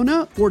 Lake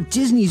Nona, or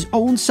Disney's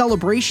own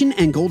Celebration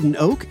and Golden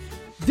Oak?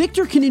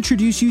 Victor can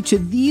introduce you to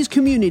these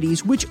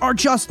communities, which are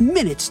just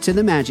minutes to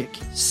the magic.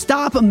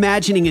 Stop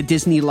imagining a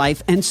Disney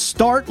life and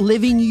start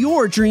living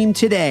your dream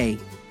today.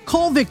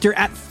 Call Victor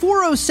at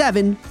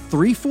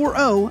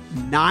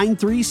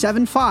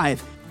 407-340-9375.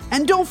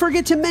 And don't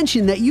forget to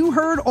mention that you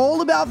heard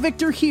all about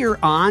Victor here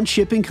on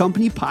Shipping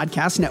Company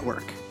Podcast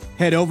Network.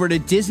 Head over to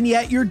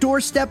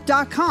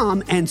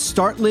DisneyAtYourDoorstep.com and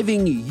start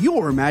living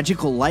your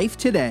magical life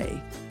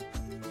today.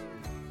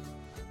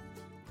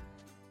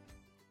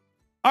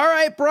 All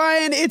right,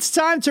 Brian, it's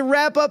time to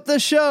wrap up the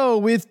show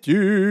with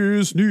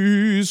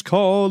Disney's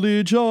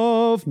College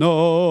of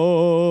Knowledge.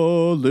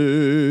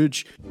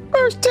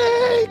 First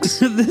takes.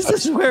 This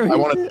is where I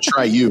wanted to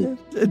try you.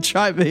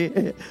 Try me.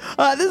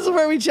 This is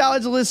where we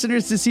challenge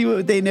listeners to see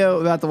what they know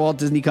about the Walt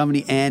Disney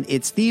Company and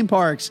its theme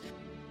parks.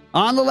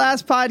 On the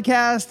last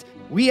podcast,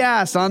 we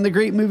asked on the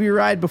Great Movie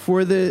Ride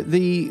before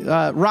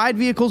the ride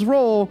vehicles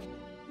roll,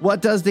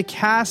 what does the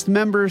cast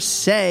members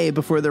say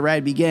before the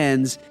ride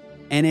begins?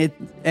 And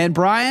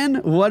Brian,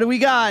 what do we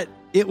got?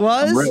 It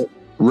was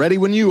ready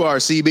when you are,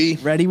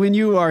 CB. Ready when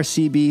you are,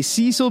 CB.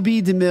 Cecil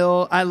B.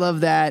 DeMille. I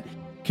love that.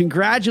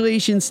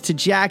 Congratulations to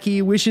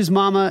Jackie, Wishes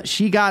Mama.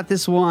 She got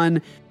this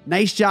one.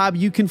 Nice job.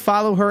 You can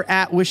follow her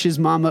at Wishes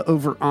Mama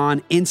over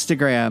on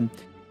Instagram.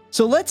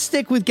 So let's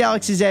stick with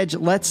Galaxy's Edge.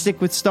 Let's stick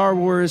with Star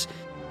Wars.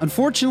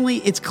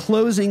 Unfortunately, it's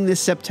closing this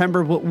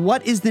September, but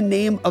what is the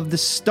name of the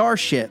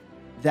starship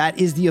that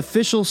is the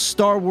official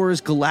Star Wars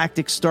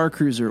Galactic Star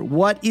Cruiser?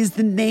 What is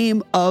the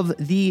name of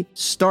the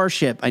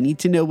starship? I need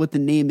to know what the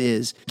name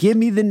is. Give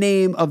me the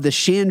name of the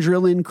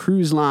Chandrillan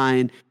Cruise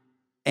Line,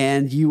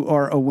 and you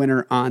are a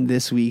winner on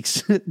this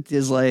week's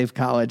Diz Life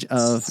College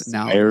of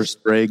Knowledge.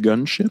 Airspray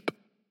gunship?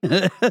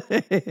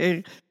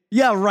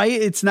 Yeah, right?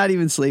 It's not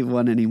even Slave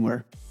One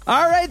anymore.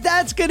 All right,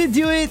 that's going to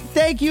do it.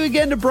 Thank you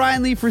again to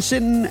Brian Lee for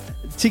sitting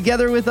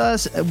together with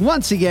us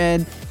once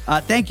again.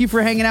 Thank you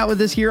for hanging out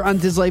with us here on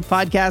Diz Life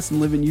Podcast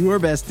and living your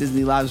best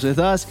Disney lives with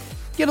us.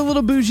 Get a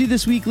little bougie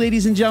this week,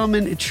 ladies and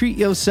gentlemen. Treat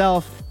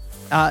yourself.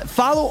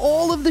 Follow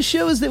all of the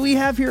shows that we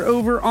have here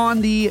over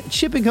on the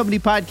Shipping Company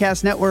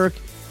Podcast Network.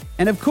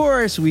 And of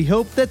course, we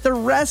hope that the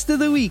rest of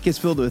the week is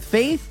filled with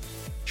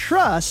faith,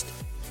 trust,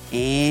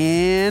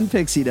 and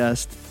pixie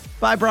dust.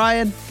 Bye,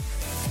 Brian.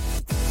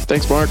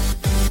 Thanks, Mark.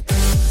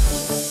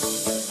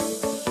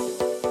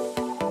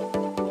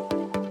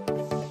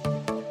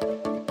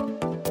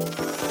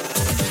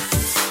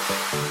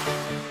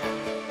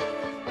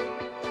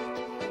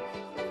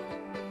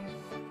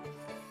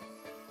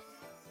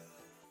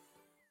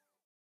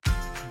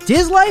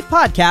 Diz Life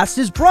Podcast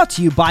is brought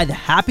to you by the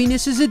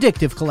Happiness is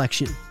Addictive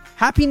Collection.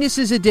 Happiness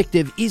is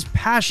Addictive is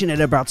passionate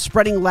about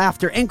spreading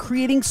laughter and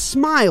creating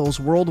smiles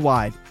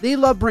worldwide. They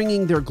love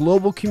bringing their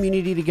global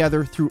community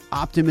together through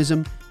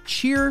optimism,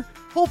 cheer,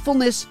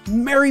 hopefulness,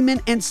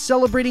 merriment, and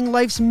celebrating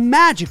life's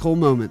magical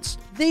moments.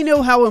 They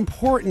know how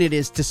important it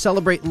is to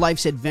celebrate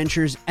life's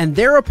adventures, and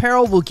their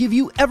apparel will give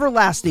you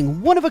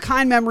everlasting,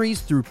 one-of-a-kind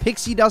memories through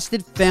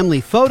pixie-dusted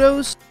family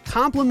photos,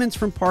 compliments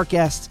from park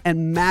guests,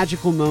 and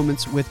magical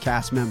moments with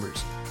cast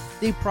members.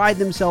 They pride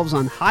themselves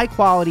on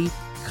high-quality,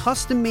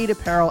 custom-made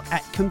apparel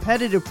at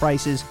competitive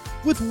prices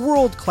with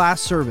world-class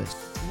service.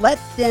 Let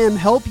them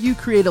help you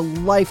create a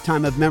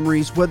lifetime of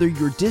memories, whether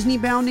you're Disney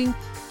bounding,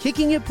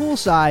 kicking it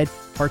poolside,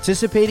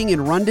 participating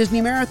in Run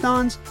Disney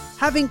marathons,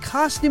 having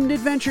costumed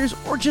adventures,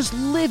 or just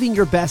living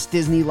your best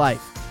Disney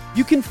life.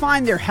 You can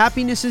find their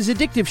Happiness is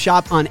Addictive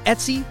shop on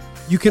Etsy.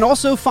 You can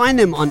also find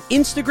them on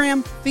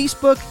Instagram,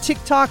 Facebook,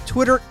 TikTok,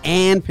 Twitter,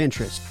 and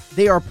Pinterest.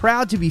 They are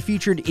proud to be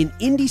featured in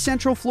Indy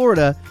Central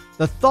Florida,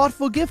 the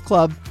Thoughtful Gift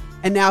Club,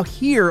 and now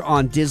here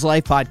on Diz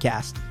Life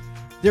Podcast.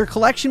 Their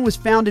collection was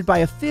founded by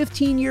a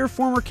 15-year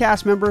former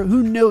cast member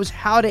who knows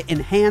how to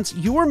enhance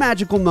your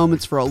magical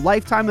moments for a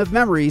lifetime of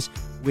memories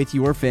with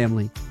your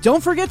family.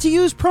 Don't forget to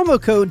use promo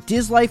code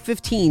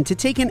DizLife15 to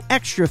take an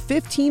extra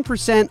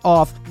 15%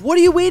 off. What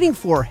are you waiting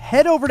for?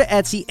 Head over to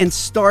Etsy and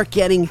start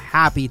getting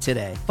happy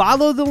today.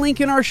 Follow the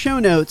link in our show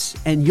notes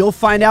and you'll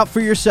find out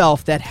for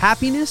yourself that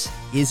happiness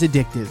is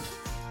addictive.